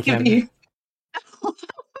 the filing cabinet. He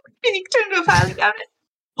turned into a filing cabinet.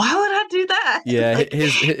 Why would I do that? Yeah, like,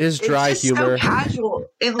 his dry humor, so casual,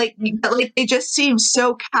 and like they just seem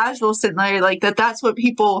so casual sitting there, like that's what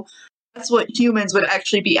people that's what humans would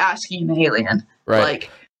actually be asking an alien. Right. Like,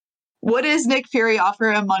 what does Nick Fury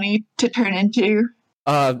offer him money to turn into?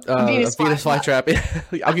 A Venus flytrap.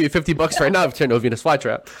 I'll give you $50 right now if you turn into a Venus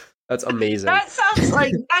flytrap. That's amazing. That sounds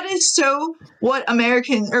like that is so what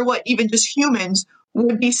Americans or what even just humans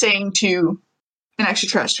would be saying to an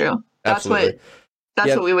extraterrestrial. That's Absolutely.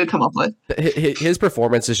 what we would come up with. His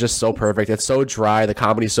performance is just so perfect. It's so dry. The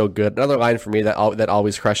comedy's so good. Another line for me that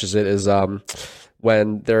always crushes it is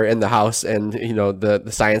when they're in the house and the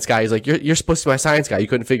science guy is like, you're supposed to be my science guy. You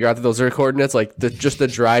couldn't figure out that those are coordinates. Like just the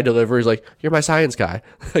dry delivery is like, you're my science guy.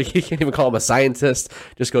 Like he can't even call him a scientist.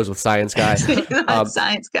 Just goes with science guy.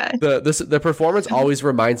 Science guy. The performance always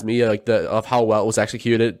reminds me of how well it was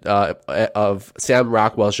executed of Sam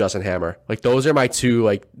Rockwell's Justin Hammer. Like those are my two.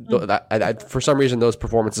 Like for some reason those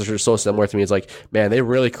performances are so similar to me. It's like, man, they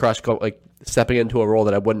really crushed like stepping into a role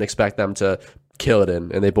that I wouldn't expect them to kill it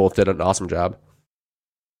in, and they both did an awesome job.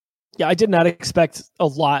 Yeah, I did not expect a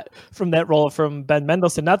lot from that role from Ben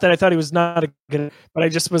Mendelsohn. Not that I thought he was not a good, but I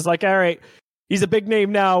just was like, all right, he's a big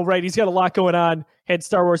name now, right? He's got a lot going on. Had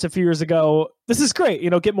Star Wars a few years ago. This is great.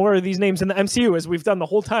 Get more of these names in the MCU as we've done the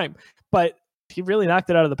whole time. But he really knocked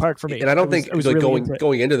it out of the park for me. And I don't think was like really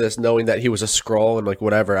going into this knowing that he was a Skrull and like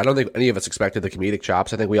whatever. I don't think any of us expected the comedic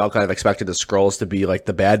chops. I think we all kind of expected the Skrulls to be like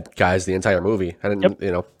the bad guys the entire movie. I didn't,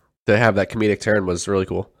 to have that comedic turn was really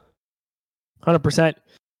cool. 100%.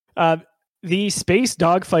 The space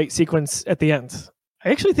dogfight sequence at the end, I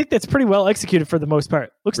actually think that's pretty well executed for the most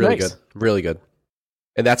part. Looks really nice. Good, really good.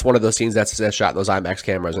 And that's one of those scenes that's shot in those IMAX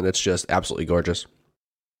cameras, and it's just absolutely gorgeous.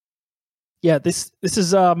 Yeah, this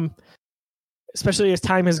is especially as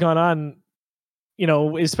time has gone on,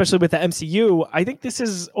 especially with the MCU. I think this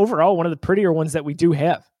is overall one of the prettier ones that we do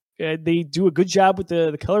have. They do a good job with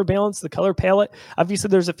the color balance, the color palette. Obviously,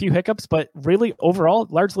 there's a few hiccups, but really overall,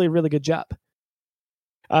 largely a really good job.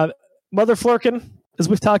 Mother Flurkin, as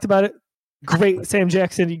we've talked about it, great. Sam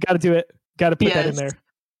Jackson, you got to do it. Got to put that in there.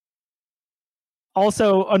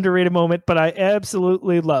 Also underrated moment, but I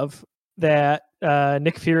absolutely love that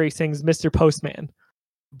Nick Fury sings "Mr. Postman"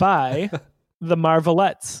 by the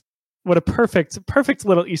Marvelettes. What a perfect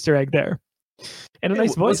little Easter egg there, and a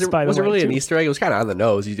nice voice. By the way, was it really too. an Easter egg? It was kind of on the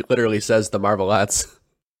nose. He literally says the Marvelettes.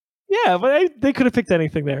 Yeah, but they could have picked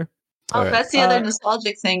anything there. Oh, right. That's the other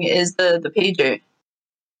nostalgic thing is the pager.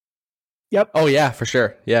 Yep. Oh yeah, for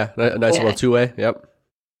sure. Yeah, a nice little two-way. Yep.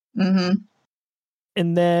 Mm-hmm.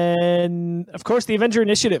 And then, of course, the Avenger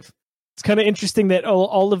Initiative. It's kind of interesting that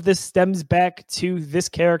all of this stems back to this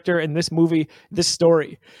character and this movie, this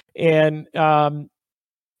story. And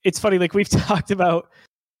it's funny, like we've talked about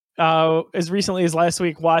as recently as last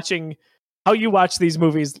week, watching how you watch these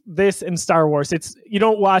movies, this and Star Wars. You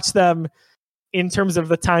don't watch them in terms of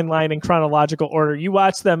the timeline and chronological order. You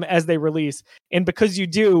watch them as they release. And because you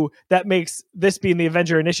do, that makes this being the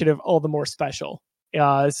Avenger Initiative all the more special.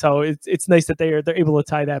 So it's nice that they're able to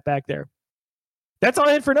tie that back there. That's all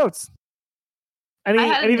I had for notes. I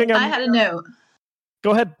had a note.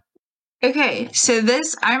 Go ahead. Okay, so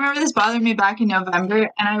I remember this bothered me back in November,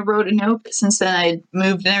 and I wrote a note, but since then I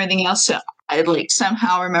moved and everything else, so I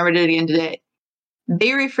somehow remembered it again today.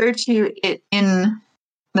 They refer to it in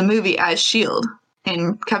the movie as S.H.I.E.L.D.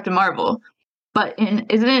 in Captain Marvel, but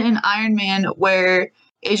isn't it in Iron Man where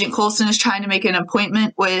Agent Coulson is trying to make an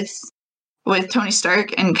appointment with Tony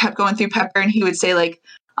Stark and kept going through Pepper, and he would say like,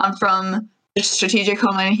 "I'm from the Strategic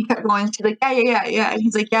Homeland," and he kept going. She's like, yeah. And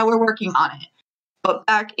he's like, "Yeah, we're working on it." But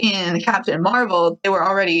back in Captain Marvel, they were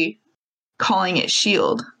already calling it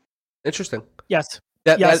S.H.I.E.L.D. Interesting. Yes.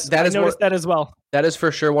 That I is noticed that as well. That is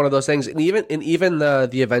for sure one of those things. And even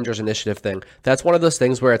the Avengers Initiative thing, that's one of those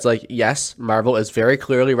things where it's like, yes, Marvel is very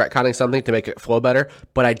clearly retconning something to make it flow better,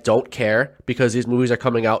 but I don't care because these movies are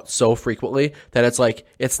coming out so frequently that it's like,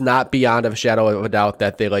 it's not beyond a shadow of a doubt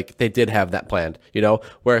that they did have that planned,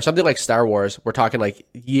 where something like Star Wars, we're talking like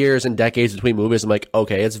years and decades between movies. I'm like,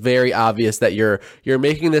 okay, it's very obvious that you're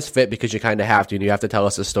making this fit because you kind of have to, and you have to tell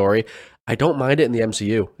us a story. I don't mind it in the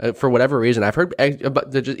MCU for whatever reason. I've heard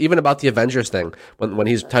even about the Avengers thing when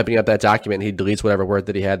he's typing up that document, he deletes whatever word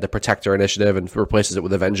that he had, the Protector Initiative, and replaces it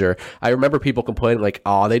with Avenger. I remember people complaining like,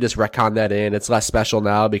 "Oh, they just retconned that in. It's less special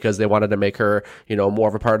now because they wanted to make her, more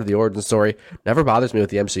of a part of the origin story." Never bothers me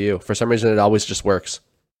with the MCU. For some reason, it always just works.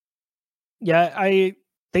 Yeah,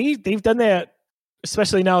 they've done that,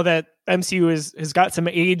 especially now that MCU has got some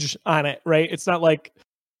age on it, right? It's not like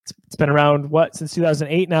it's been around since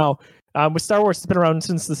 2008 now. With Star Wars, it's been around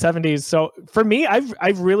since the 70s. So for me,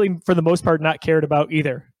 I've really, for the most part, not cared about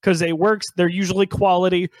either because it works. They're usually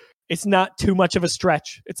quality. It's not too much of a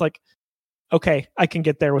stretch. It's like, okay, I can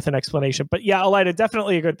get there with an explanation. But yeah, Alida,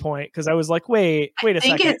 definitely a good point because I was like, wait a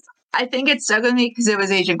second. I think it stuck with me because it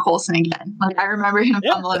was Agent Coulson again. Like I remember him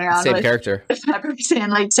fumbling around Same with character. Pepper saying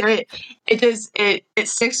like, so it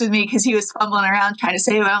sticks with me because he was fumbling around trying to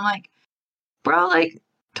save it. I'm like, bro, like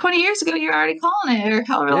 20 years ago, you're already calling it, or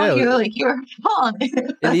however long ago, like you were calling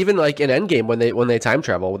it. And even like in Endgame, when they time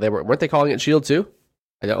travel, weren't they calling it Shield too?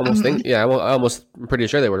 I almost think, I'm pretty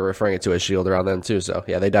sure they were referring it to as Shield around then too. So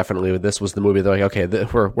yeah, they definitely. This was the movie. They're like, okay,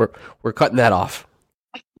 we're cutting that off.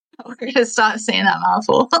 We're gonna stop saying that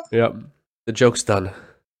mouthful. Yep, the joke's done.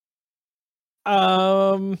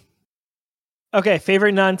 Okay,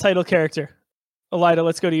 favorite non-title character. Alida,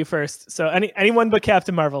 let's go to you first. So anyone but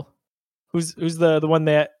Captain Marvel. Who's the one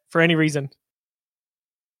that, for any reason?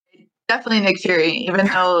 Definitely Nick Fury, even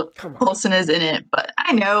though Coulson is in it. But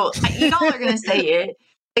I know you all are gonna say it.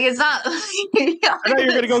 Like it's not. I thought you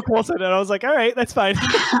were gonna go Coulson, and I was like, all right, that's fine.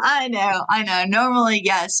 I know. Normally,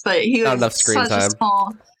 yes, but he was not enough screen such time. a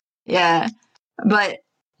small. Yeah, but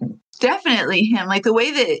definitely him. Like the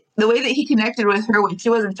way that he connected with her when she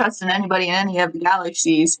wasn't trusting anybody in any of the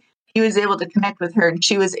galaxies, he was able to connect with her, and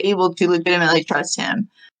she was able to legitimately trust him.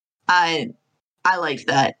 I liked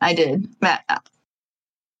that. I did.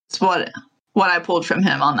 It's what I pulled from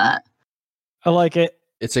him on that. I like it.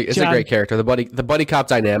 It's a great character. The buddy cop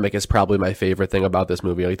dynamic is probably my favorite thing about this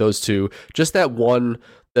movie. Like those two, just that one,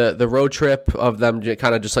 the road trip of them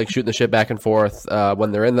kind of just like shooting the shit back and forth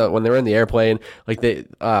when they're in the airplane. Like they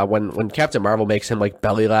when Captain Marvel makes him like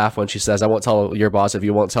belly laugh when she says, "I won't tell your boss if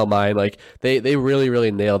you won't tell mine." Like they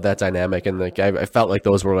really nailed that dynamic, and like I felt like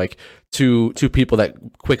those were like two people that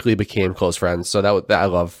quickly became close friends. So that I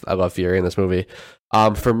love Fury in this movie.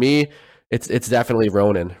 For me, it's definitely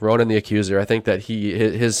Ronan the Accuser. I think that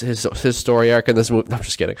his story arc in this movie. No, I'm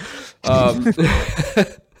just kidding.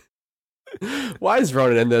 Why is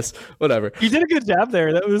Ronan in this? Whatever. You did a good job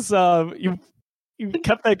there. That was you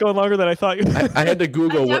kept that going longer than I thought you would. I had to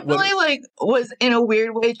Google I definitely like was in a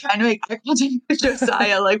weird way trying to make eye contact with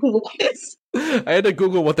Josiah. Like what is? I had to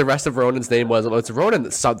Google what the rest of Ronan's name was. It's Ronan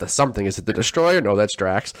the something. Is it the Destroyer? No, that's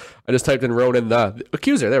Drax. I just typed in Ronan the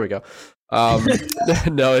Accuser. There we go.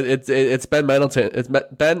 No, it's Ben Mendelsohn. It's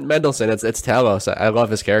Ben Mendelsohn. It's Talos. I love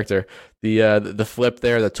his character. The flip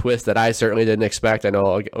there, the twist that I certainly didn't expect. I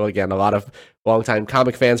know again a lot of longtime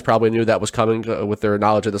comic fans probably knew that was coming with their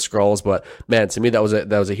knowledge of the Skrulls, but man, to me that was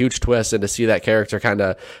a huge twist, and to see that character kind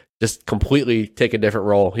of just completely take a different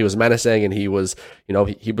role. He was menacing, and he was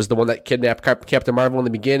he was the one that kidnapped Captain Marvel in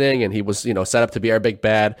the beginning, and he was set up to be our big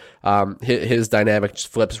bad. His dynamic just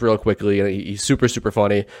flips real quickly, and he's super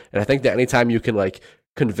funny. And I think that anytime you can like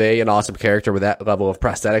convey an awesome character with that level of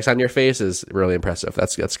prosthetics on your face is really impressive.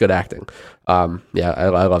 That's good acting. Yeah, I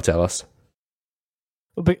love Talos.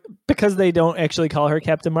 Because they don't actually call her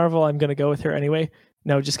Captain Marvel, I'm going to go with her anyway.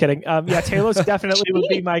 No, just kidding. Yeah, Talos definitely would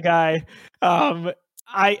be my guy.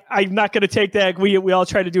 I'm not going to take that. We all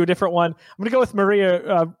try to do a different one. I'm going to go with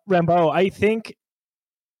Maria Rambeau. I think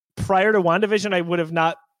prior to WandaVision, I would have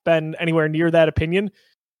not been anywhere near that opinion,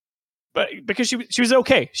 but because she was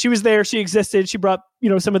okay. She was there. She existed. She brought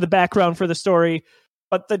some of the background for the story,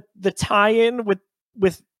 but the tie-in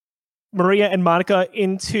with Maria and Monica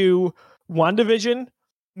into WandaVision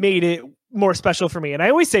made it more special for me. And I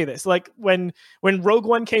always say this, like when Rogue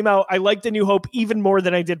One came out, I liked A New Hope even more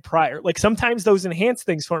than I did prior. Like sometimes those enhance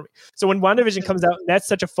things for me. So when WandaVision comes out, and that's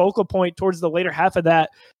such a focal point towards the later half of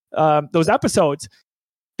that, those episodes,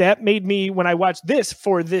 that made me, when I watched this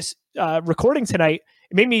for this recording tonight,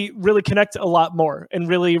 it made me really connect a lot more and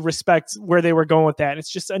really respect where they were going with that. It's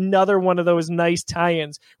just another one of those nice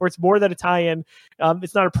tie-ins where it's more than a tie-in.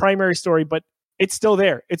 It's not a primary story, but it's still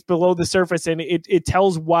there. It's below the surface, and it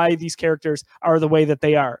tells why these characters are the way that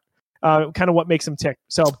they are. Kind of what makes them tick.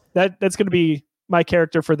 So that's going to be my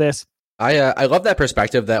character for this. I love that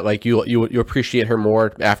perspective that like you appreciate her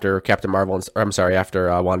more after Captain Marvel after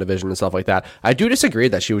WandaVision and stuff like that. I do disagree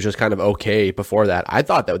that she was just kind of okay before that. I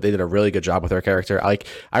thought that they did a really good job with her character. Like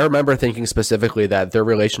I remember thinking specifically that their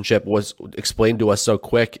relationship was explained to us so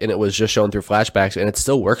quick, and it was just shown through flashbacks, and it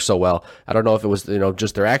still works so well. I don't know if it was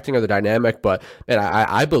just their acting or the dynamic, but man,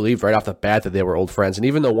 I believed right off the bat that they were old friends. And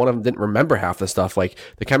even though one of them didn't remember half the stuff, like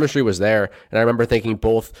the chemistry was there. And I remember thinking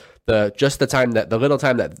both the little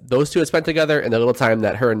time that those two had spent together and the little time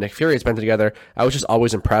that her and Nick Fury had spent together, I was just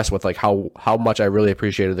always impressed with like how much I really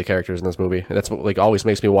appreciated the characters in this movie. And that's what like always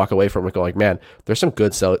makes me walk away from it going like, man, there's some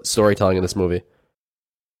good storytelling in this movie.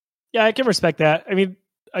 Yeah, I can respect that. I mean,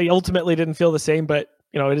 I ultimately didn't feel the same, but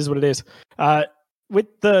it is what it is.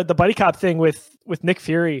 With the buddy cop thing with Nick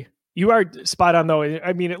Fury, you are spot on though.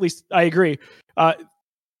 I mean, at least I agree.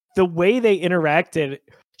 The way they interacted,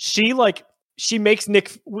 she makes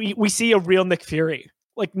we see a real Nick Fury.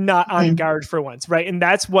 like not on guard for once, right? And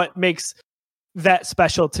that's what makes that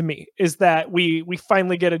special to me, is that we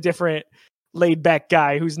finally get a different laid back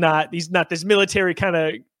guy he's not this military kind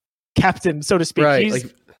of captain, so to speak. Right.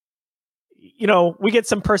 He's we get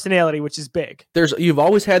some personality, which is big. You've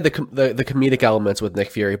always had the comedic elements with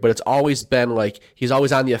Nick Fury, but it's always been like he's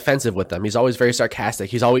always on the offensive with them. He's always very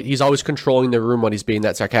sarcastic. He's always controlling the room when he's being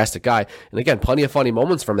that sarcastic guy. And again, plenty of funny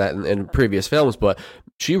moments from that in previous films, but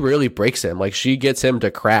she really breaks him. Like, she gets him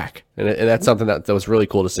to crack, and that's something that was really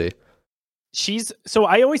cool to see. So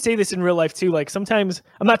I always say this in real life too. Like, sometimes,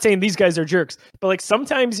 I'm not saying these guys are jerks, but like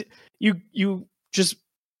sometimes you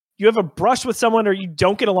have a brush with someone or you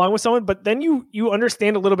don't get along with someone, but then you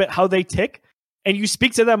understand a little bit how they tick and you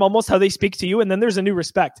speak to them almost how they speak to you. And then there's a new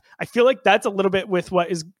respect. I feel like that's a little bit with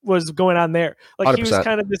what was going on there. Like 100%. He was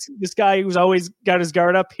kind of this guy who's always got his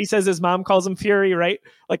guard up. He says his mom calls him Fury, right?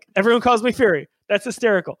 Like, everyone calls me Fury. That's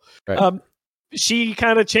hysterical. Right. She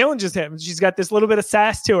kind of challenges him. She's got this little bit of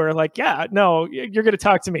sass to her. Like, yeah, no, you're going to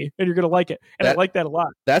talk to me and you're going to like it. And I like that a lot.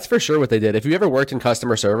 That's for sure what they did. If you ever worked in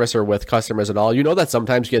customer service or with customers at all, you know that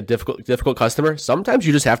sometimes you get difficult customer. Sometimes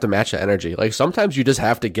you just have to match the energy. Like, sometimes you just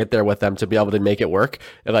have to get there with them to be able to make it work.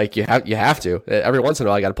 And like, you have to. Every once in a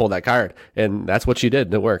while, you got to pull that card. And that's what she did.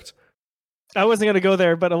 And it worked. I wasn't going to go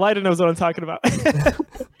there, but Alida knows what I'm talking about.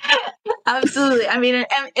 Absolutely. I mean,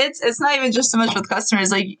 it's not even just so much with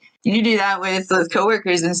customers. Like, you do that with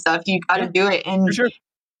coworkers and stuff. You got to do it, and for sure.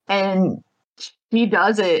 And he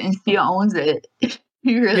does it, and he owns it.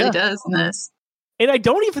 He really does in this. And I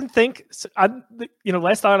don't even think,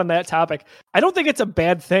 last thought on that topic, I don't think it's a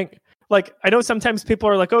bad thing. Like, I know sometimes people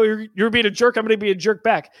are like, "Oh, you're being a jerk. I'm going to be a jerk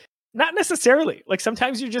back." Not necessarily. Like,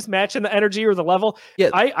 sometimes you're just matching the energy or the level. Yeah.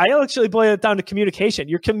 I actually boil it down to communication.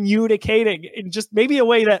 You're communicating in just maybe a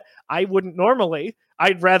way that I wouldn't normally.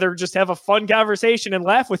 I'd rather just have a fun conversation and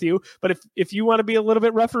laugh with you. But if you want to be a little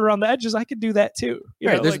bit rougher around the edges, I could do that too.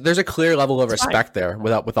 There's a clear level of respect there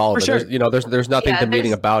with all of it. Sure. There's nothing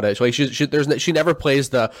demeaning about it. Like, she never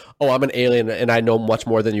plays the, "Oh, I'm an alien and I know much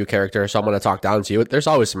more than you" character, so I'm going to talk down to you. There's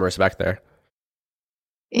always some respect there.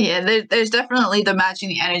 Yeah, there's definitely the matching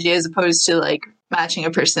the energy as opposed to like matching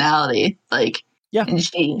a personality. Like, yeah, and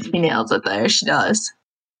she nails it there. She does.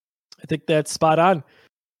 I think that's spot on.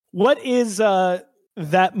 What is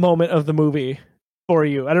that moment of the movie for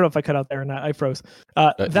you? I don't know if I cut out there or not. I froze.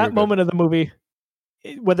 That moment of the movie,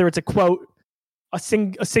 whether it's a quote, a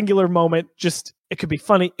singular moment, just it could be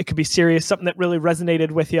funny, it could be serious, something that really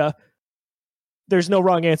resonated with you. There's no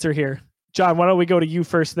wrong answer here. John, why don't we go to you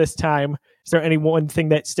first this time? Is there any one thing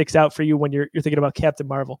that sticks out for you when you're thinking about Captain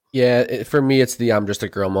Marvel? Yeah, for me, it's the "I'm just a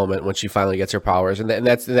girl" moment when she finally gets her powers, and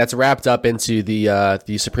that's wrapped up into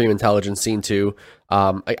the Supreme Intelligence scene too.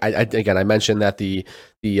 I mentioned that the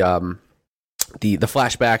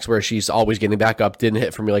flashbacks where she's always getting back up didn't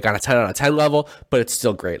hit for me like on a 10 out of 10 level, but it's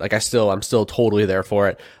still great. Like, I'm still totally there for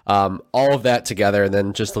it. All of that together, and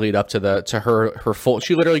then just the lead up to her full,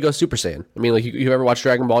 she literally goes Super Saiyan. I mean, like, you ever watch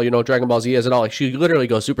Dragon Ball, Dragon Ball Z as it all, like, she literally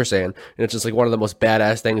goes Super Saiyan, and it's just like one of the most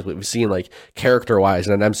badass things we've seen, like, character wise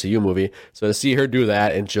in an MCU movie. So to see her do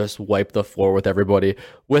that and just wipe the floor with everybody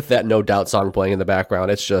with that No Doubt song playing in the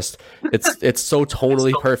background, it's just, it's so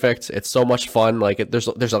tonally perfect. It's so much fun. Like, there's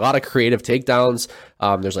a lot of creative takedowns.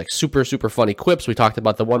 There's like super, super funny quips. We talked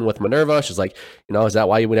about the one with Minerva. She's like, "Is that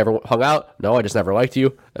why you never hung out?" "No, I just never liked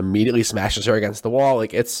you." Immediately smashes her against the wall.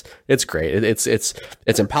 Like, it's great. It's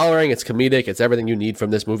empowering. It's comedic. It's everything you need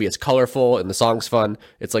from this movie. It's colorful and the song's fun.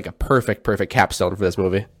 It's like a perfect capstone for this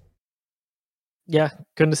movie. Yeah,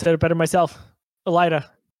 couldn't have said it better myself. Alida.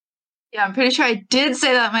 Yeah, I'm pretty sure I did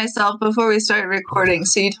say that myself before we started recording,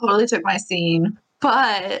 so you totally took my scene.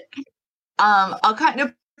 But I'll kind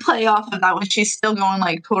of play off of that when she's still going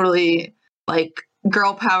like totally like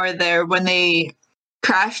girl power there when they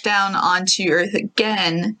crash down onto Earth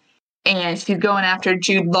again and she's going after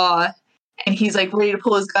Jude Law and he's like ready to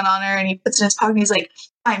pull his gun on her and he puts it in his pocket and he's like,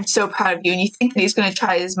 "I'm so proud of you," and you think that he's going to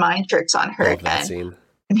try his mind tricks on her again. That scene.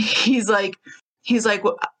 And he's like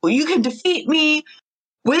well, you can defeat me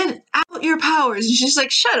without your powers, and she's like,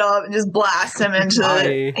 "Shut up," and just blasts him into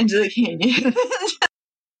the canyon.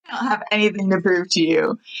 I don't have anything to prove to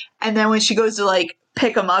you. And then when she goes to like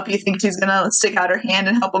pick him up, you think she's gonna stick out her hand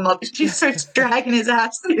and help him up. She starts dragging his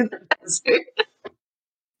ass through the desert.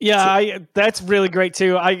 Yeah, that's really great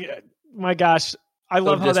too. My gosh, I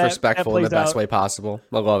love how that disrespectful in the best way possible.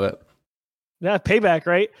 I love it. Yeah, payback,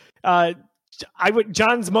 right?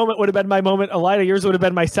 John's moment would have been my moment. Alida, yours would have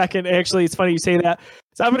been my second. Actually, it's funny you say that.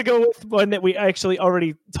 So I'm going to go with one that we actually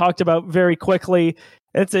already talked about very quickly.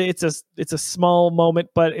 It's a small moment,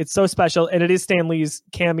 but it's so special, and it is Stan Lee's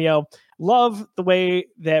cameo. Love the way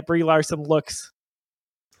that Brie Larson looks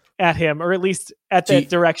at him, or at least at that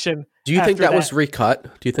direction. Do you think that was recut?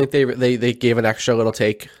 Do you think they gave an extra little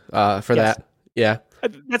take for that? Yeah.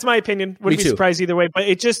 That's my opinion. Wouldn't be surprised either way, but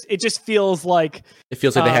it just feels like they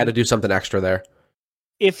had to do something extra there.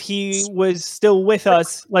 If he was still with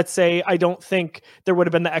us, let's say, I don't think there would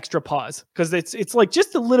have been the extra pause, because it's like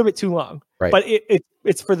just a little bit too long. Right. But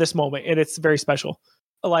it's for this moment, and it's very special.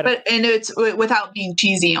 And it's without being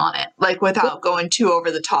cheesy on it, like without going too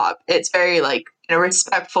over the top. It's very like in a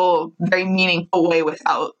respectful, very meaningful way,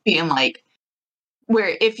 without being like,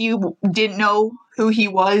 where if you didn't know who he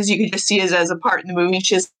was, you could just see it as a part in the movie.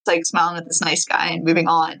 She's just like smiling at this nice guy and moving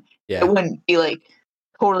on. Yeah. It wouldn't be like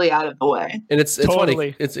totally out of the way. And it's totally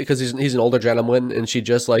funny. It's because he's an older gentleman, and she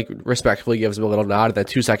just like respectfully gives him a little nod, and then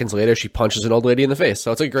 2 seconds later she punches an old lady in the face.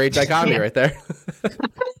 So it's a great dichotomy right there.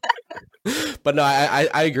 But no,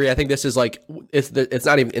 I agree. I think this is like it's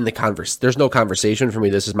not even in the converse. There's no conversation for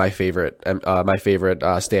me. This is my favorite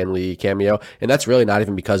Stan Lee cameo, and that's really not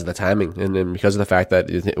even because of the timing and because of the fact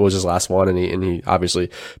that it was his last one, and he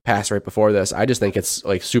obviously passed right before this. I just think it's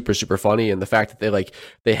like super super funny, and the fact that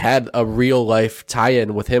they had a real life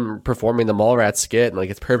tie-in with him performing the Mallrats skit, and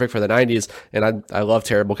like it's perfect for the '90s. And I love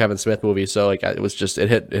terrible Kevin Smith movies, so like it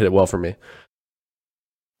hit well for me.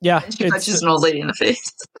 Yeah, she punches an old lady in the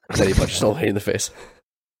face. Then he punches an old lady in the face.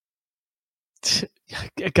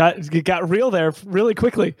 It got real there really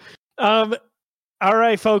quickly. All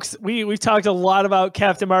right, folks, we've talked a lot about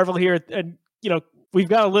Captain Marvel here, and we've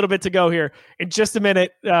got a little bit to go here. In just a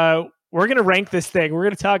minute, we're going to rank this thing. We're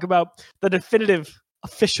going to talk about the definitive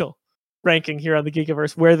official ranking here on the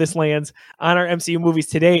Geekiverse, where this lands on our MCU movies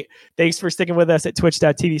to date. Thanks for sticking with us at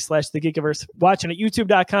twitch.tv/thegeekiverse, watching at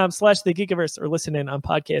youtube.com/thegeekiverse, or listening on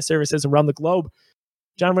podcast services around the globe.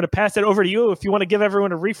 John, I'm going to pass it over to you if you want to give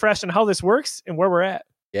everyone a refresh on how this works and where we're at.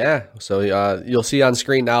 Yeah, so you'll see on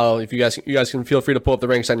screen now. If you guys can feel free to pull up the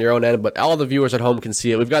ranks on your own end, but all the viewers at home can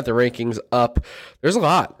see it. We've got the rankings up. There's a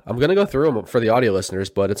lot. I'm gonna go through them for the audio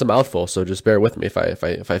listeners, but it's a mouthful, so just bear with me if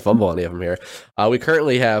I fumble any of them here. We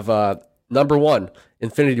currently have number 1,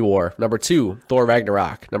 Infinity War. Number 2, Thor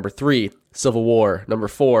Ragnarok. Number 3, Civil War. Number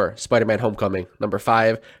 4, Spider-Man Homecoming. Number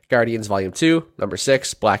 5, Guardians Volume 2. Number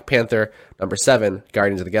 6, Black Panther. Number 7,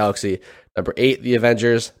 Guardians of the Galaxy. Number 8, The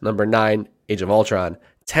Avengers. Number 9, Age of Ultron.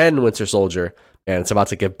 10, Winter Soldier. And it's about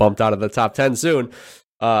to get bumped out of the top 10 soon.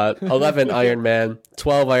 11, Iron Man.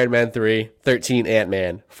 12, Iron Man 3. 13,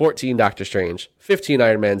 Ant-Man. 14, Doctor Strange. 15,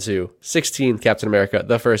 Iron Man 2. 16, Captain America,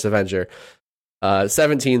 The First Avenger.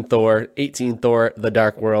 17, Thor. 18, Thor, The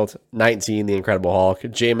Dark World. 19, The Incredible Hulk.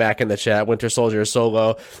 J-Mac in the chat. Winter Soldier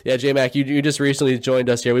Solo. Yeah, J-Mac, you just recently joined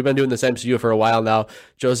us here. We've been doing this MCU for a while now.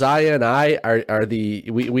 Josiah and I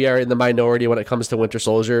we are in the minority when it comes to Winter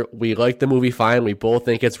Soldier. We like the movie fine. We both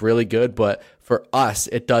think it's really good, but for us,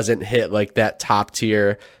 it doesn't hit like that top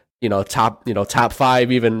tier, top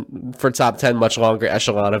 5, even for top 10, much longer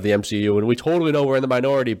echelon of the MCU. And we totally know we're in the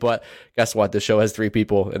minority, but guess what? This show has 3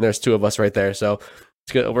 people, and there's 2 of us right there. So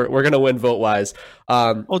it's good. We're going to win vote wise.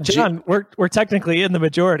 Well, John, we're technically in the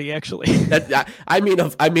majority, actually. I mean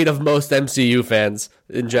of most MCU fans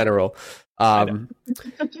in general.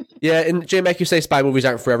 Yeah, and J-Mac, you say spy movies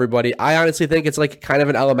aren't for everybody. I honestly think it's like kind of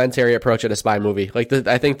an elementary approach at a spy movie. Like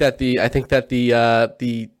I think that the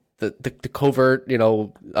covert,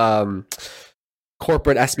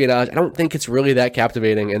 corporate espionage, I don't think it's really that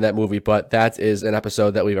captivating in that movie, but that is an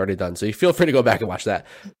episode that we've already done. So you feel free to go back and watch that.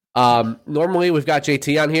 Normally we've got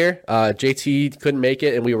JT on here. JT couldn't make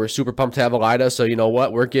it, and we were super pumped to have Alida. So you know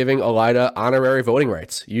what? We're giving Alida honorary voting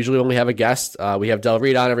rights. Usually when we have a guest, we have Del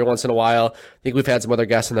Reed on every once in a while. I think we've had some other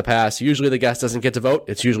guests in the past. Usually the guest doesn't get to vote.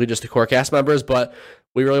 It's usually just the core cast members, but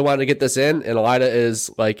we really wanted to get this in, and Alida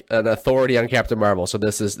is like an authority on Captain Marvel. So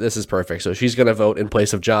this is perfect. So she's going to vote in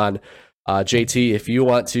place of John. JT, if you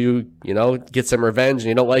want to, get some revenge and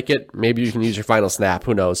you don't like it, maybe you can use your final snap.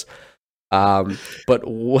 Who knows? But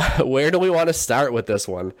where do we want to start with this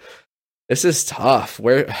one? This is tough.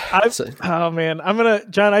 Oh man,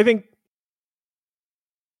 John, I think.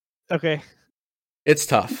 Okay. It's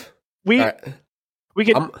tough. We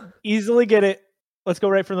can easily get it. Let's go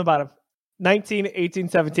right from the bottom. 19, 18,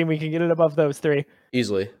 17. We can get it above those 3.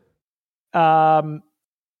 Easily. I'm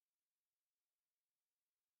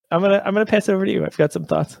gonna pass it over to you. I've got some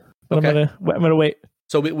thoughts, but okay. I'm gonna wait.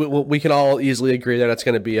 So we can all easily agree that it's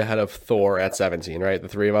going to be ahead of Thor at 17, right? The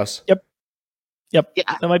 3 of us. Yep. Yeah,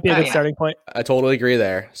 that might be a good yeah. starting point. I totally agree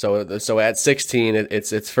there. So at 16,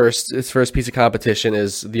 its first piece of competition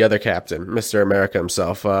is the other captain, Mr. America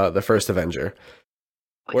himself, the first Avenger.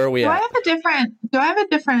 Where are we at? Do I have a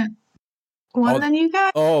different one than you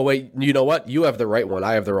guys? Oh wait, you know what? You have the right one.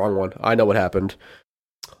 I have the wrong one. I know what happened.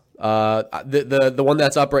 The one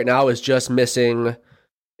that's up right now is just missing.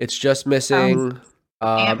 It's just missing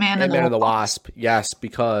Ant-Man and the Wasp. Yes,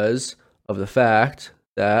 because of the fact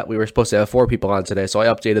that we were supposed to have 4 people on today, so I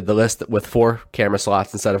updated the list with 4 camera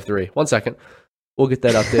slots instead of 3. 1 second, we'll get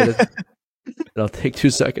that updated. It'll take 2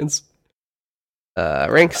 seconds.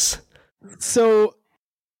 Ranks. So,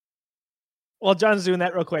 while John's doing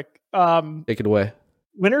that real quick, Take it away.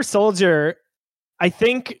 Winter Soldier, I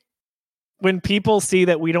think when people see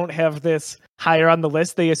that we don't have this higher on the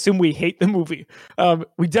list, they assume we hate the movie.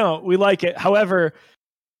 We don't. We like it. However,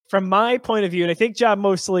 from my point of view, and I think John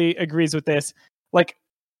mostly agrees with this, like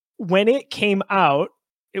when it came out,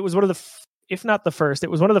 it was one of the, if not the first,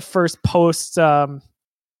 it was one of the first post. So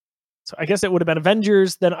I guess it would have been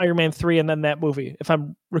Avengers, then Iron Man 3, and then that movie, if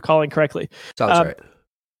I'm recalling correctly. Sounds right.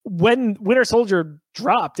 When Winter Soldier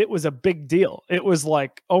dropped, it was a big deal. It was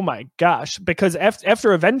like, oh my gosh, because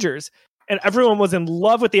after Avengers, and everyone was in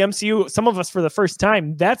love with the MCU, some of us for the first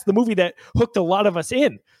time, that's the movie that hooked a lot of us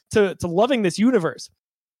in to loving this universe.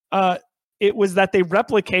 It was that they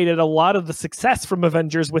replicated a lot of the success from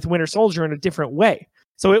Avengers with Winter Soldier in a different way.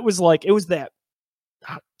 So it was like, it was that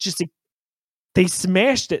they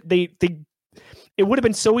smashed it. It would have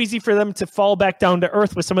been so easy for them to fall back down to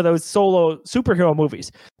earth with some of those solo superhero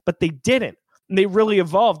movies, but they didn't. And they really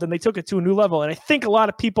evolved and they took it to a new level. And I think a lot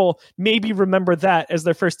of people maybe remember that as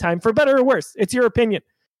their first time, for better or worse. It's your opinion.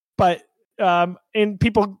 But and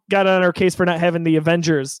people got on our case for not having the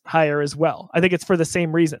Avengers higher as well. I think it's for the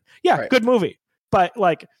same reason. Yeah, right. Good movie. But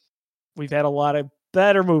like, we've had a lot of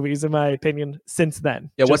better movies, in my opinion, since then.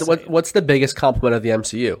 Yeah, what's the biggest compliment of the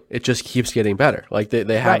MCU? It just keeps getting better. Like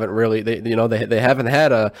they haven't really they haven't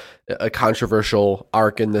had a controversial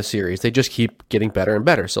arc in the series. They just keep getting better and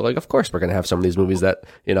better. So like, of course, we're gonna have some of these movies that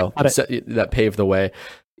that pave the way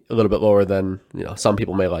a little bit lower than some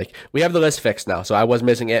people may like. We have the list fixed now, so I was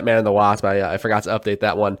missing Ant-Man and the Wasp. I forgot to update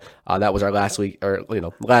that one. That was our last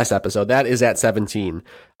episode. That is at 17.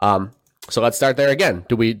 So let's start there again.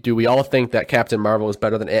 Do we all think that Captain Marvel is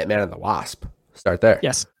better than Ant-Man and the Wasp? Start there.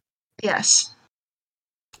 Yes. Yes.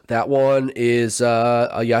 That one is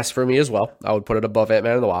a yes for me as well. I would put it above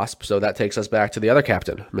Ant-Man and the Wasp. So that takes us back to the other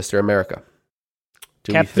Captain, Mr. America.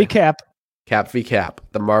 Cap v. Cap. Cap v. Cap.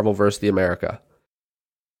 The Marvel versus the America.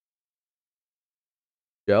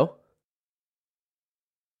 Joe?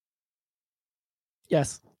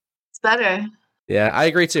 Yes. It's better. Yeah, I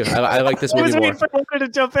agree too. I like this movie more. I wanted to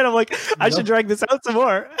jump in. I'm like, I should drag this out some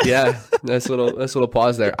more. Yeah, nice little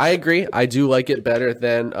pause there. I agree. I do like it better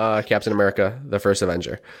than Captain America: The First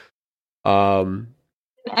Avenger. And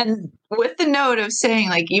with the note of saying,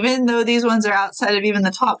 like, even though these ones are outside of even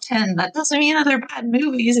the top 10, that doesn't mean that they're bad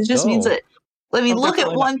movies. It just means that. I mean, look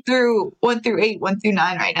at 1 through 8, 1 through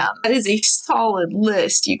 9 right now. That is a solid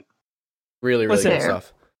list. Really good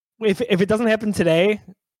stuff. If it doesn't happen today,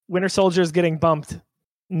 Winter Soldier is getting bumped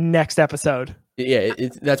next episode. Yeah,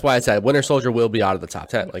 that's why I said Winter Soldier will be out of the top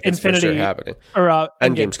 10. Like, it's for sure happening. Or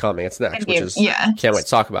Endgame's coming. It's next, which is can't wait to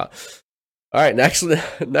talk about. All right, next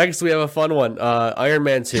we have a fun one. Iron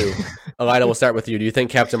Man 2. Alida, we'll start with you. Do you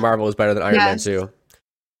think Captain Marvel is better than Iron Man 2?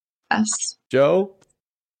 Yes. Joe?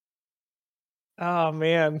 Oh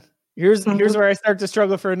man, here's where I start to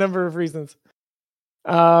struggle for a number of reasons.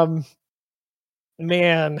 Man,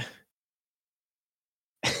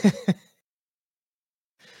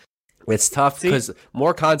 it's tough because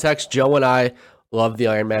more context. Joe and I love the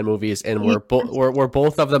Iron Man movies, and we're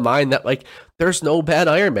both of the mind that like there's no bad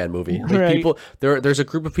Iron Man movie. Like, right. People there's a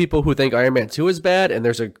group of people who think Iron Man 2 is bad, and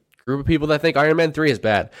there's a group of people that think Iron Man 3 is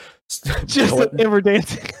bad. Just ever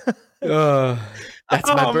dancing. That's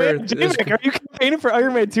my bird. J-Mac, are you campaigning for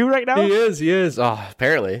Iron Man 2 right now? He is. Oh,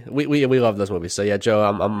 apparently. We love those movies. So yeah, Joe,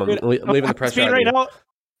 I'm leaving the pressure on right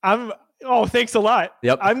you. Now. Thanks a lot.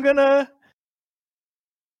 Yep. I'm gonna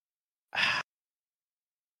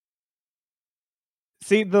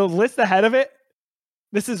see the list ahead of it.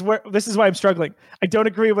 This is why I'm struggling. I don't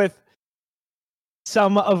agree with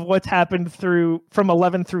some of what's happened from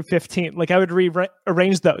 11 through 15. Like I would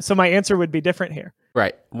rearrange those. So my answer would be different here.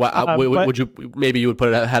 Right. Would you put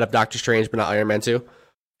it ahead of Doctor Strange, but not Iron Man 2?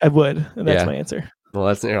 I would. And that's my answer. Well,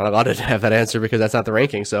 that's you're not allowed to have that answer because that's not the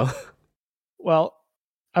ranking. So, well,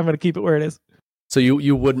 I'm going to keep it where it is. So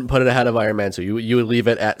you wouldn't put it ahead of Iron Man 2. You would leave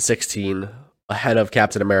it at 16, ahead of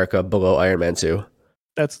Captain America, below Iron Man 2.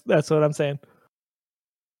 That's what I'm saying.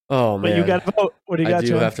 Oh But man, you got to vote. What do you got, I do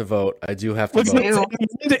John? have to vote. I do have to Look, vote.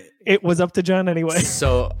 it was up to John anyway.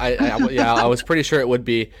 So I was pretty sure it would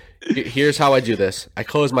be. Here's how I do this. I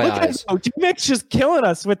close my eyes. G-Mix just killing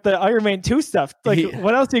us with the Iron Man 2 stuff. Like,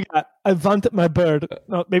 what else you got? I want my bird.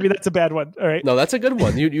 No, maybe that's a bad one. All right. No, that's a good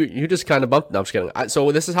one. You just kind of bumped. No, I'm just kidding.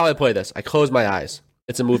 So this is how I play this. I close my eyes.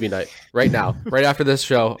 It's a movie night right now. Right after this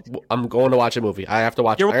show, I'm going to watch a movie. I have to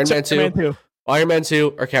watch Iron Man 2, Iron Man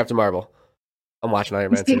 2, or Captain Marvel. I'm watching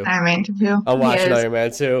Iron Man 2. Iron Man 2. I'm watching Iron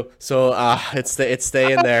Man 2. So it's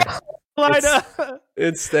staying there.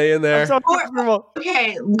 It's staying there. So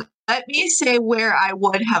okay, let me say where I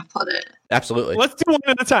would have put it. Absolutely. Let's do one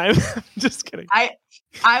at a time. Just kidding.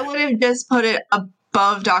 I would have just put it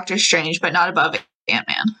above Doctor Strange, but not above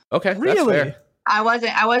Ant-Man. Okay, really? That's fair. I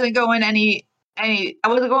wasn't going I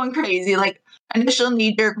wasn't going crazy. Like, initial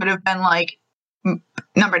knee jerk would have been like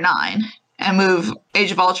number 9 and move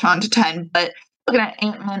Age of Ultron to 10, but looking at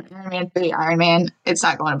Ant-Man, Iron Man 3, Iron Man, it's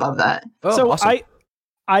not going above that. Oh, so awesome.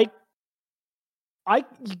 I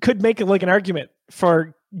could make like an argument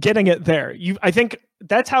for getting it there. I think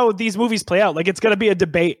that's how these movies play out. Like, it's going to be a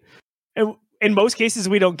debate. And in most cases,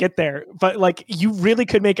 we don't get there. But like, you really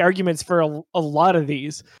could make arguments for a lot of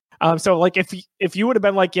these. So like, if you would have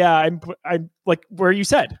been like, yeah, I'm like where you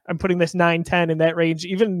said, I'm putting this 9, 10 in that range.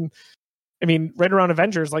 Even, I mean, right around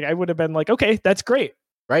Avengers, like I would have been like, okay, that's great.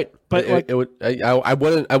 Right. But it would. I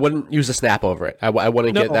wouldn't use a snap over it. I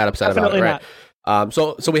wouldn't get that upset about it. Right. Not.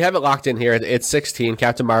 So we have it locked in here. It's 16.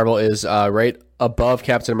 Captain Marvel is right above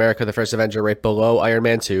Captain America, the First Avenger, right below Iron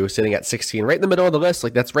Man 2, sitting at 16, right in the middle of the list.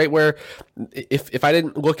 Like, that's right where, if I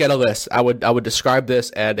didn't look at a list, I would describe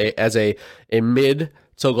this as a mid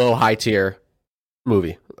to low high tier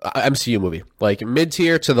movie, MCU movie, like mid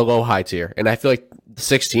tier to the low high tier. And I feel like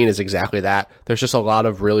 16 is exactly that. There's just a lot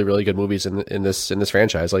of really, really good movies in this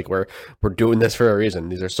franchise. Like, we're doing this for a reason.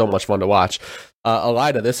 These are so much fun to watch.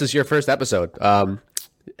 Alida, this is your first episode.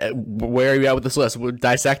 Where are you at with this list? We'll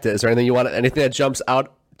dissect it. Is there anything that jumps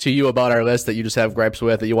out to you about our list that you just have gripes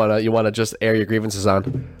with, that you want to just air your grievances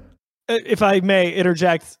on? If I may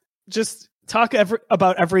interject, just talk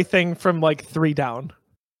about everything from like 3 down.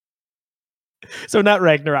 So not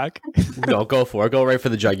Ragnarok. No, go for it. Go right for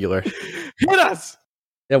the jugular. Hit us.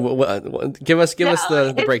 Yeah, give us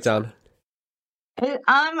the breakdown.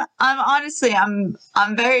 I'm honestly I'm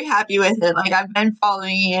very happy with it. Like, I've been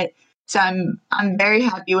following it, so I'm very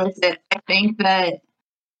happy with it. I think that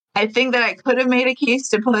I could have made a case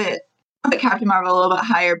to put Captain Marvel a little bit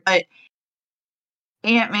higher, but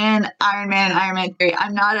Ant-Man, Iron Man, and Iron Man 3.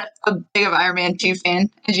 I'm not a big of Iron Man 2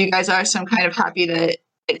 fan, as you guys are, so I'm kind of happy that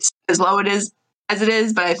it's as low as it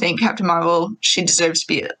is, but I think Captain Marvel, she deserves to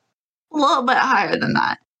be a little bit higher than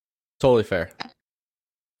that. Totally fair.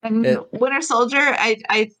 And Winter Soldier,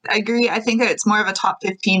 I agree. I think that it's more of a top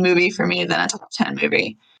 15 movie for me than a top 10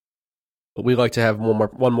 movie. But we like to have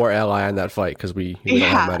one more ally on that fight, because we don't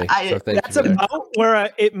have many. So that's about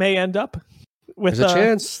where it may end up. There's a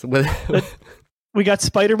chance. We got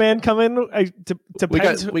Spider-Man coming. We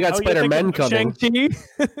got Spider-Man coming. Shang-Chi.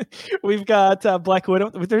 We've got Black Widow.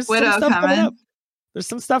 There's some stuff coming up. There's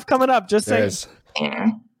some stuff coming up. Just saying.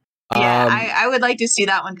 Yeah, I would like to see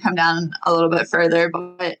that one come down a little bit further.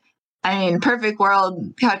 But I mean, perfect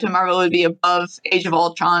world, Captain Marvel would be above Age of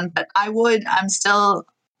Ultron. But I'm still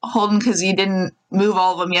holding, because you didn't move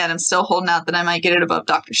all of them yet. I'm still holding out that I might get it above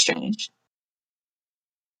Doctor Strange.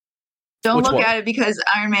 Don't look at it because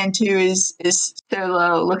Iron Man 2 is so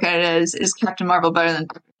low. Look at it as, is Captain Marvel better than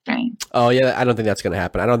Doctor Strange? Oh yeah, I don't think that's going to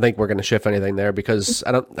happen. I don't think we're going to shift anything there, because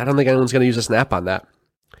I don't think anyone's going to use a snap on that.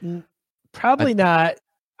 Probably not.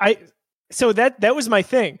 So that was my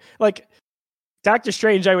thing. Like, Doctor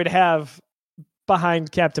Strange, I would have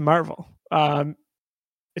behind Captain Marvel.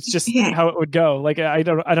 It's just how it would go. Like, I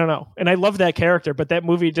don't know. And I love that character, but that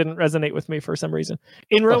movie didn't resonate with me for some reason.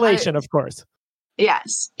 In relation, of course.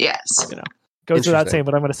 Yes. Goes without saying,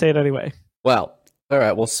 but I'm going to say it anyway. Well, all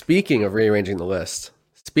right. Well, speaking of rearranging the list,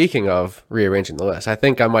 I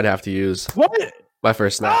think I might have to use my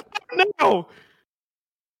first snap. Oh, no.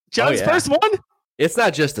 John's first one? It's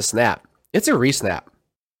not just a snap. It's a re-snap.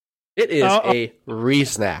 It is a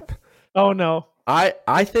re-snap. Oh, no.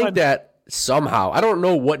 I think that somehow, I don't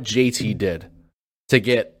know what JT did to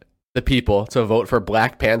get the people to vote for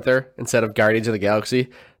Black Panther instead of Guardians of the Galaxy.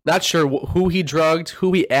 Not sure who he drugged,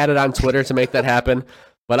 who he added on Twitter to make that happen,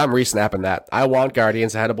 but I'm re-snapping that. I want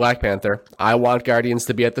Guardians ahead of Black Panther. I want Guardians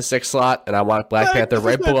to be at the 6th slot, and I want Black Panther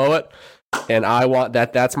right below it. And I want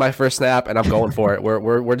that. That's my first snap, and I'm going for it.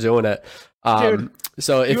 We're doing it. Dude,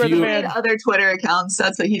 so if you made other Twitter accounts,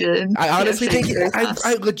 that's what he did. I honestly think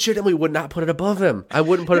I legitimately would not put it above him. I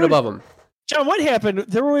wouldn't put it above him. John, what happened?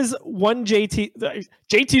 There was one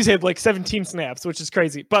JT's had like 17 snaps, which is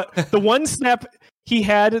crazy. But the one snap he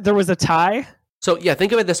had, there was a tie. So yeah,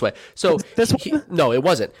 think of it this way. So this one? No, it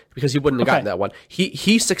wasn't, because he wouldn't have gotten that one.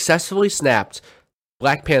 He successfully snapped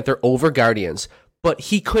Black Panther over Guardians, but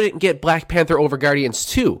he couldn't get Black Panther over Guardians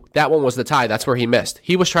 2. That one was the tie. That's where he missed.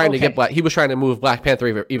 He was trying to get he was trying to move Black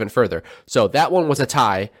Panther even further. So that one was a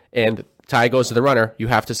tie, and tie goes to the runner. You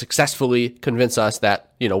have to successfully convince us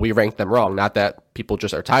that, you know, we ranked them wrong, not that people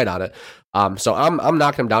just are tied on it. So I'm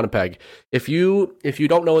knocking them down a peg. If you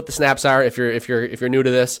don't know what the snaps are, if you're new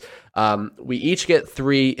to this, we each get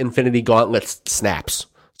 3 Infinity Gauntlet snaps.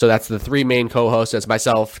 So that's the 3 main co-hosts. It's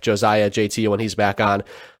myself, Josiah, JT when he's back on.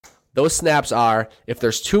 Those snaps are if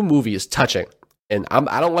there's 2 movies touching, and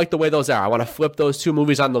I don't like the way those are. I want to flip those 2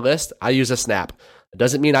 movies on the list. I use a snap. It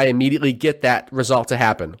doesn't mean I immediately get that result to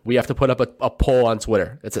happen. We have to put up a poll on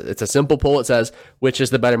Twitter. It's a simple poll. It says, which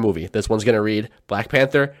is the better movie? This one's going to read Black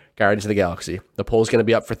Panther, Guardians of the Galaxy. The poll's going to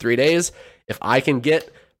be up for 3 days. If I can get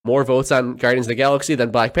more votes on Guardians of the Galaxy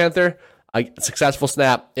than Black Panther, a successful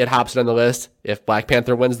snap, it hops it on the list. If Black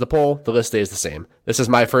Panther wins the poll, the list stays the same. This is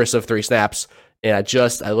my first of 3 snaps, and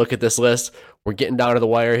I look at this list. We're getting down to the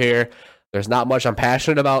wire here. There's not much I'm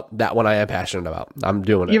passionate about. That one I am passionate about. I'm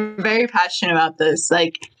doing it. You're very passionate about this.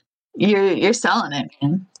 Like, you're selling it,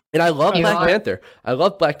 man. And I love Black Panther. I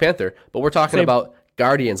love Black Panther, but we're talking about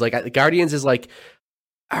Guardians. Like, Guardians is like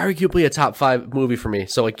arguably a top 5 movie for me.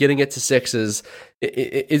 So like getting it to 6 is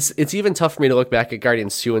it's even tough for me to look back at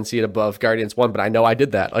Guardians 2 and see it above Guardians 1, but I know I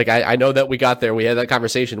did that. Like I know that we got there. We had that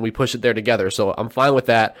conversation. We pushed it there together. So I'm fine with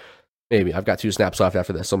that. Maybe I've got 2 snaps left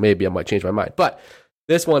after this, so maybe I might change my mind. But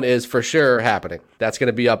this one is for sure happening. That's going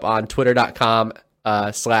to be up on twitter.com /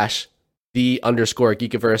 @the_Geekiverse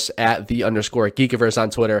 @the_Geekiverse on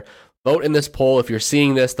Twitter. Vote in this poll. If you're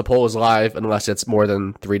seeing this, the poll is live unless it's more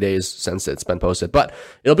than 3 days since it's been posted, but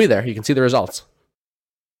it'll be there. You can see the results.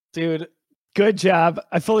 Dude, good job.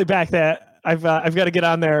 I fully back that. I've got to get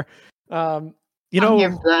on there. I'm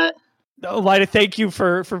here for that. Alida, thank you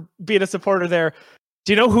for being a supporter there.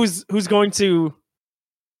 Do you know who's going to?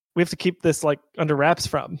 We have to keep this like under wraps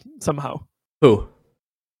from somehow. Who?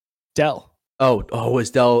 Dell. Oh,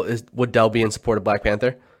 would Dell be in support of Black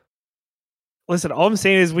Panther? Listen, all I'm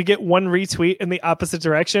saying is we get one retweet in the opposite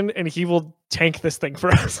direction, and he will tank this thing for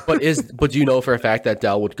us. But do you know for a fact that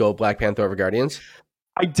Dell would go Black Panther over Guardians?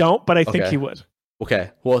 I don't, but I think he would.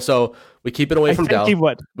 Okay, well, so we keep it away from Dell. He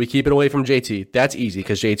would. We keep it away from JT. That's easy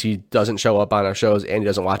because JT doesn't show up on our shows and he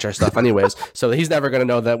doesn't watch our stuff anyways. So he's never going to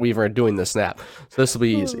know that we were doing this snap. So this will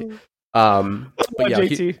be easy. But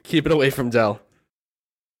yeah, keep it away from Dell,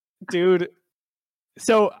 dude.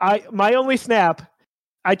 So my only snap,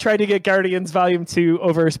 I tried to get Guardians Volume 2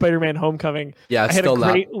 over Spider-Man Homecoming. Yeah, I had a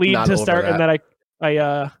great lead to start, and then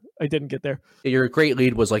I didn't get there. Your great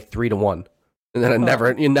lead was like 3-1. And then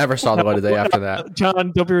you never saw the light of day after that.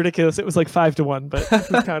 John, don't be ridiculous. It was like 5-1, but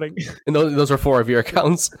who's counting? And those were 4 of your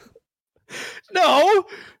accounts. No.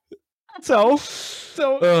 So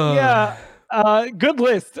yeah. Good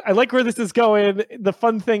list. I like where this is going. The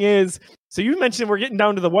fun thing is, so you mentioned we're getting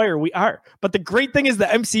down to the wire. We are. But the great thing is the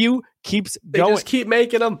MCU keeps going. They just keep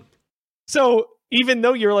making them. So even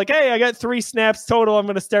though you're like, hey, I got 3 snaps total, I'm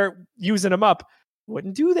going to start using them up.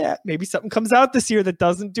 Wouldn't do that. Maybe something comes out this year that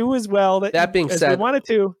doesn't do as well. That being said, we wanted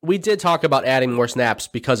to. We did talk about adding more snaps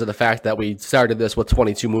because of the fact that we started this with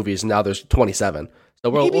 22 movies and now there's 27.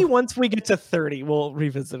 So maybe once we get to 30, we'll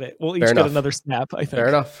revisit it. We'll each get another snap, I think. Fair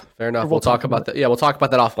enough. We'll talk about that. Yeah, we'll talk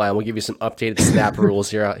about that offline. We'll give you some updated snap rules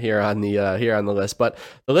here on the list. But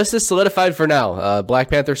the list is solidified for now. Black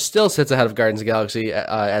Panther still sits ahead of Guardians of the Galaxy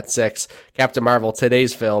at 6. Captain Marvel,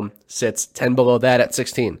 today's film, sits 10 below that at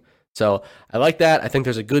 16. So I like that. I think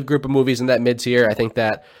there's a good group of movies in that mid tier. I think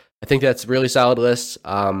that's a really solid list.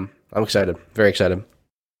 I'm excited. Very excited.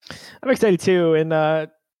 I'm excited too. And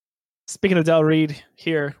speaking of Del Reed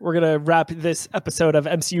here, we're going to wrap this episode of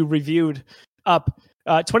MCU Reviewed up.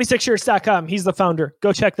 26shirts.com. He's the founder.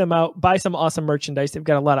 Go check them out. Buy some awesome merchandise. They've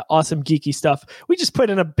got a lot of awesome geeky stuff. We just put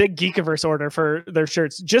in a big Geekiverse order for their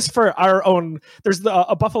shirts just for our own. There's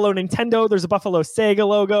a Buffalo Nintendo. There's a Buffalo Sega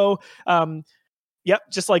logo.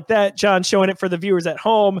 Yep, just like that. John showing it for the viewers at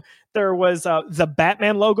home. There was the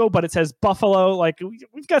Batman logo, but it says Buffalo. Like,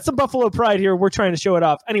 we've got some Buffalo pride here. We're trying to show it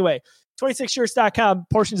off. Anyway, 26shirts.com.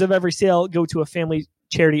 Portions of every sale go to a family,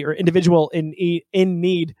 charity, or individual in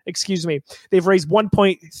need. Excuse me. They've raised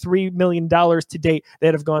 $1.3 million to date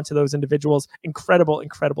that have gone to those individuals.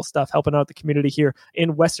 Incredible stuff helping out the community here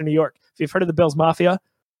in Western New York. If you've heard of the Bills Mafia,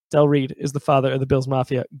 Del Reed is the father of the Bills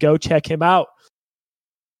Mafia. Go check him out.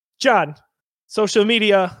 John, social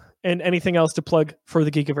media, and anything else to plug for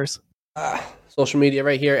the Geekiverse? Social media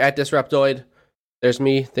right here at Disruptoid. There's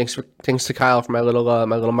me. Thanks to Kyle for my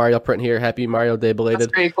little Mario print here. Happy Mario Day belated.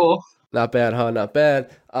 That's pretty cool. Not bad, huh? Not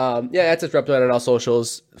bad. At Disruptoid on all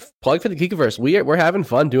socials. Plug for the Geekiverse. We're having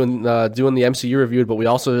fun doing the MCU reviewed, but we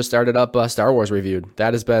also just started up Star Wars reviewed.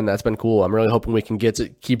 That's been cool. I'm really hoping we can get to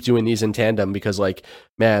keep doing these in tandem because, like,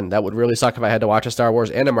 man, that would really suck if I had to watch a Star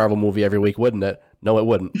Wars and a Marvel movie every week, wouldn't it? No, it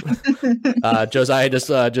wouldn't. Josiah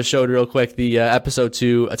just showed real quick the episode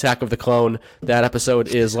 2 Attack of the Clone. That episode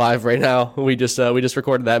is live right now. We just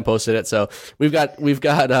recorded that and posted it. So we've got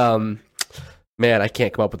man, I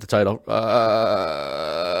can't come up with the title.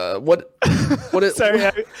 What is Sorry,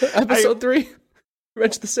 episode 3?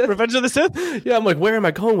 Revenge of the Sith? Revenge of the Sith? Yeah, I'm like, where am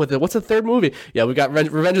I going with it? What's the third movie? Yeah, we got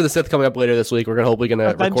Revenge of the Sith coming up later this week. We're hopefully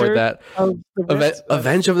gonna record that.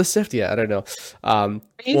 Avenge of the Sith. Yeah, I don't know. Are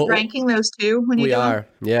you ranking those two when you we do are.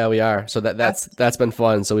 them? Yeah, we are. So that's been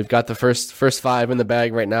fun. So we've got the first 5 in the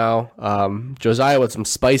bag right now. Josiah with some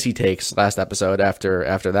spicy takes last episode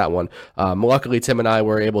after that one. Luckily, Tim and I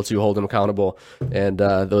were able to hold him accountable, and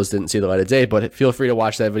those didn't see the light of day. But feel free to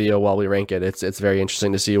watch that video while we rank it. It's very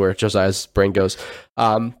interesting to see where Josiah's brain goes.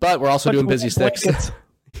 But we're also doing Busy Sticks.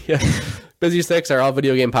 Yeah. Busy Sticks are all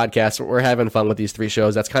video game podcasts. We're having fun with these 3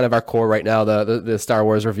 shows. That's kind of our core right now. The Star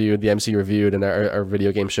Wars reviewed, the MCU reviewed, and our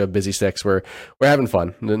video game show, Busy Sticks. We're having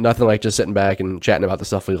fun. Nothing like just sitting back and chatting about the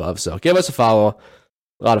stuff we love. So give us a follow.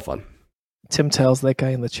 A lot of fun. Tim tells that guy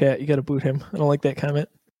in the chat, you got to boot him. I don't like that comment.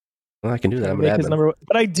 Well, I can do that. I'm an admin.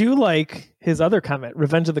 But I do like his other comment,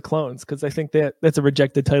 Revenge of the Clones, because I think that's a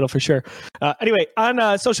rejected title for sure. Anyway,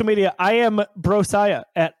 on social media, I am Brosiah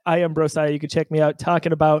at I am Brosiah. You can check me out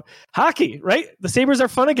talking about hockey, right? The Sabres are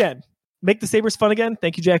fun again. Make the Sabres fun again.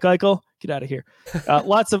 Thank you, Jack Eichel. Get out of here.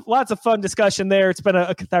 Lots of fun discussion there. It's been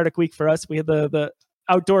a cathartic week for us. We had the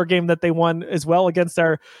outdoor game that they won as well against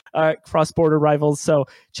our cross-border rivals. So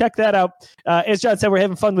check that out. As John said, we're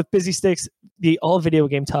having fun with Busy Sticks, the all video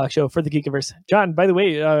game talk show for the Geekiverse. John, by the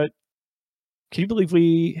way, can you believe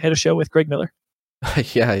we had a show with Greg Miller?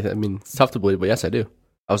 Yeah, I mean, it's tough to believe, but yes, I do.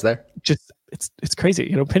 I was there. Just it's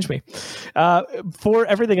crazy, pinch me. For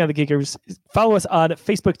everything on the Geekiverse, follow us on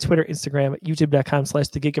Facebook, Twitter, Instagram,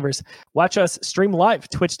 youtube.com/thegeekiverse. Watch us stream live,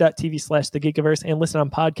 twitch.tv/thegeekiverse, and listen on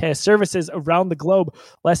podcast services around the globe.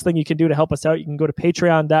 Last thing you can do to help us out, you can go to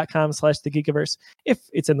patreon.com/thegeekiverse. If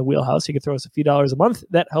it's in the wheelhouse, you can throw us a few dollars a month.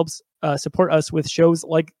 That helps support us with shows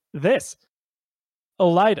like this.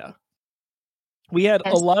 Alida, we had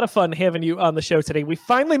a lot of fun having you on the show today. We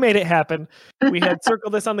finally made it happen. We had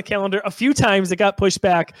circled this on the calendar a few times. It got pushed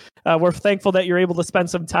back. We're thankful that you're able to spend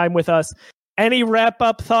some time with us. Any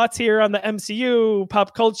wrap-up thoughts here on the MCU,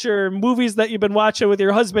 pop culture, movies that you've been watching with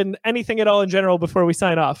your husband, anything at all in general before we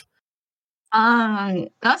sign off?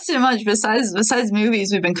 Not so much. Besides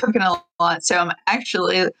movies, we've been cooking a lot. So I want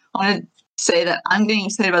to say that I'm getting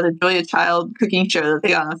excited about the Julia Child cooking show that they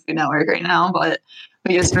got on the Food Network right now, but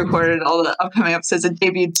we just recorded all the upcoming episodes that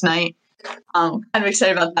debuted tonight. Kind of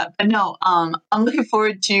excited about that. But no, I'm looking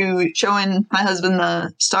forward to showing my husband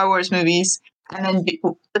the Star Wars movies and then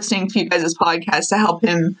listening to you guys' podcast to help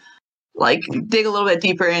him dig a little bit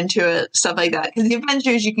deeper into it, stuff like that. Because the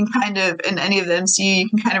Avengers, you can kind of, in any of the MCU, you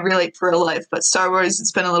can kind of relate to real life. But Star Wars,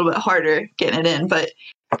 it's been a little bit harder getting it in. But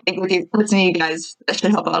I think with you listening to you guys, that should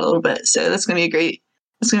help out a little bit. So that's going to be great.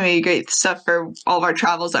 It's going to be great stuff for all of our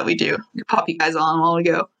travels that we do. Pop you guys on while we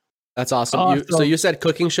go. That's awesome. So you said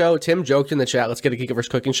cooking show. Tim joked in the chat, let's get a Geekiverse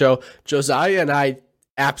cooking show. Josiah and I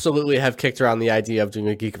absolutely have kicked around the idea of doing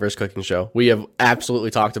a Geekiverse cooking show. We have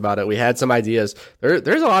absolutely talked about it. We had some ideas.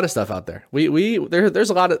 There's a lot of stuff out there.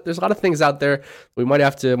 There's a lot of things out there. We might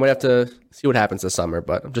have to see what happens this summer,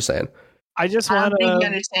 but I'm just saying. I just want to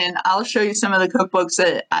understand. I'll show you some of the cookbooks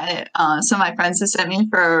that some of my friends have sent me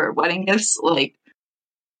for wedding gifts,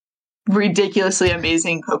 ridiculously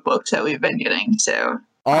amazing cookbooks that we've been getting. So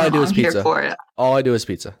all I do is pizza. All I do is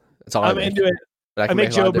pizza. That's all I make. Into it. But I can make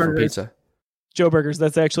Joe Burgers. Pizza. Joe Burgers.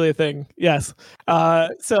 That's actually a thing. Yes.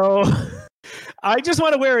 So I just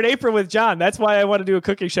want to wear an apron with John. That's why I want to do a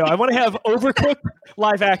cooking show. I want to have Overcooked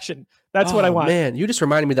live action. That's what I want. Man, you just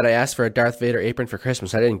reminded me that I asked for a Darth Vader apron for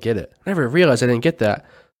Christmas. I didn't get it. I never realized I didn't get that.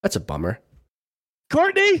 That's a bummer.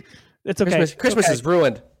 Courtney, it's okay. Christmas is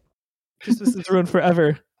ruined. Christmas is ruined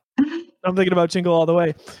forever. I'm thinking about Jingle All the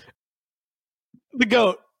Way. The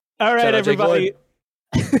GOAT. All right, everybody.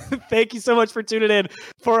 Thank you so much for tuning in.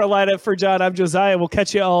 For Alida, for John, I'm Josiah. We'll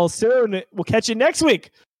catch you all soon. We'll catch you next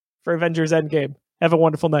week for Avengers Endgame. Have a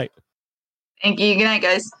wonderful night. Thank you. Good night,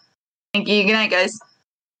 guys. Thank you. Good night, guys.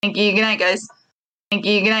 Thank you. Good night, guys. Thank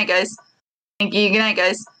you. Good night, guys. Thank you. Good night,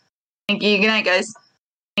 guys. Thank you. Good night, guys.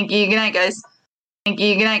 Thank you. Good night, guys. Thank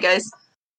you. Good night, guys.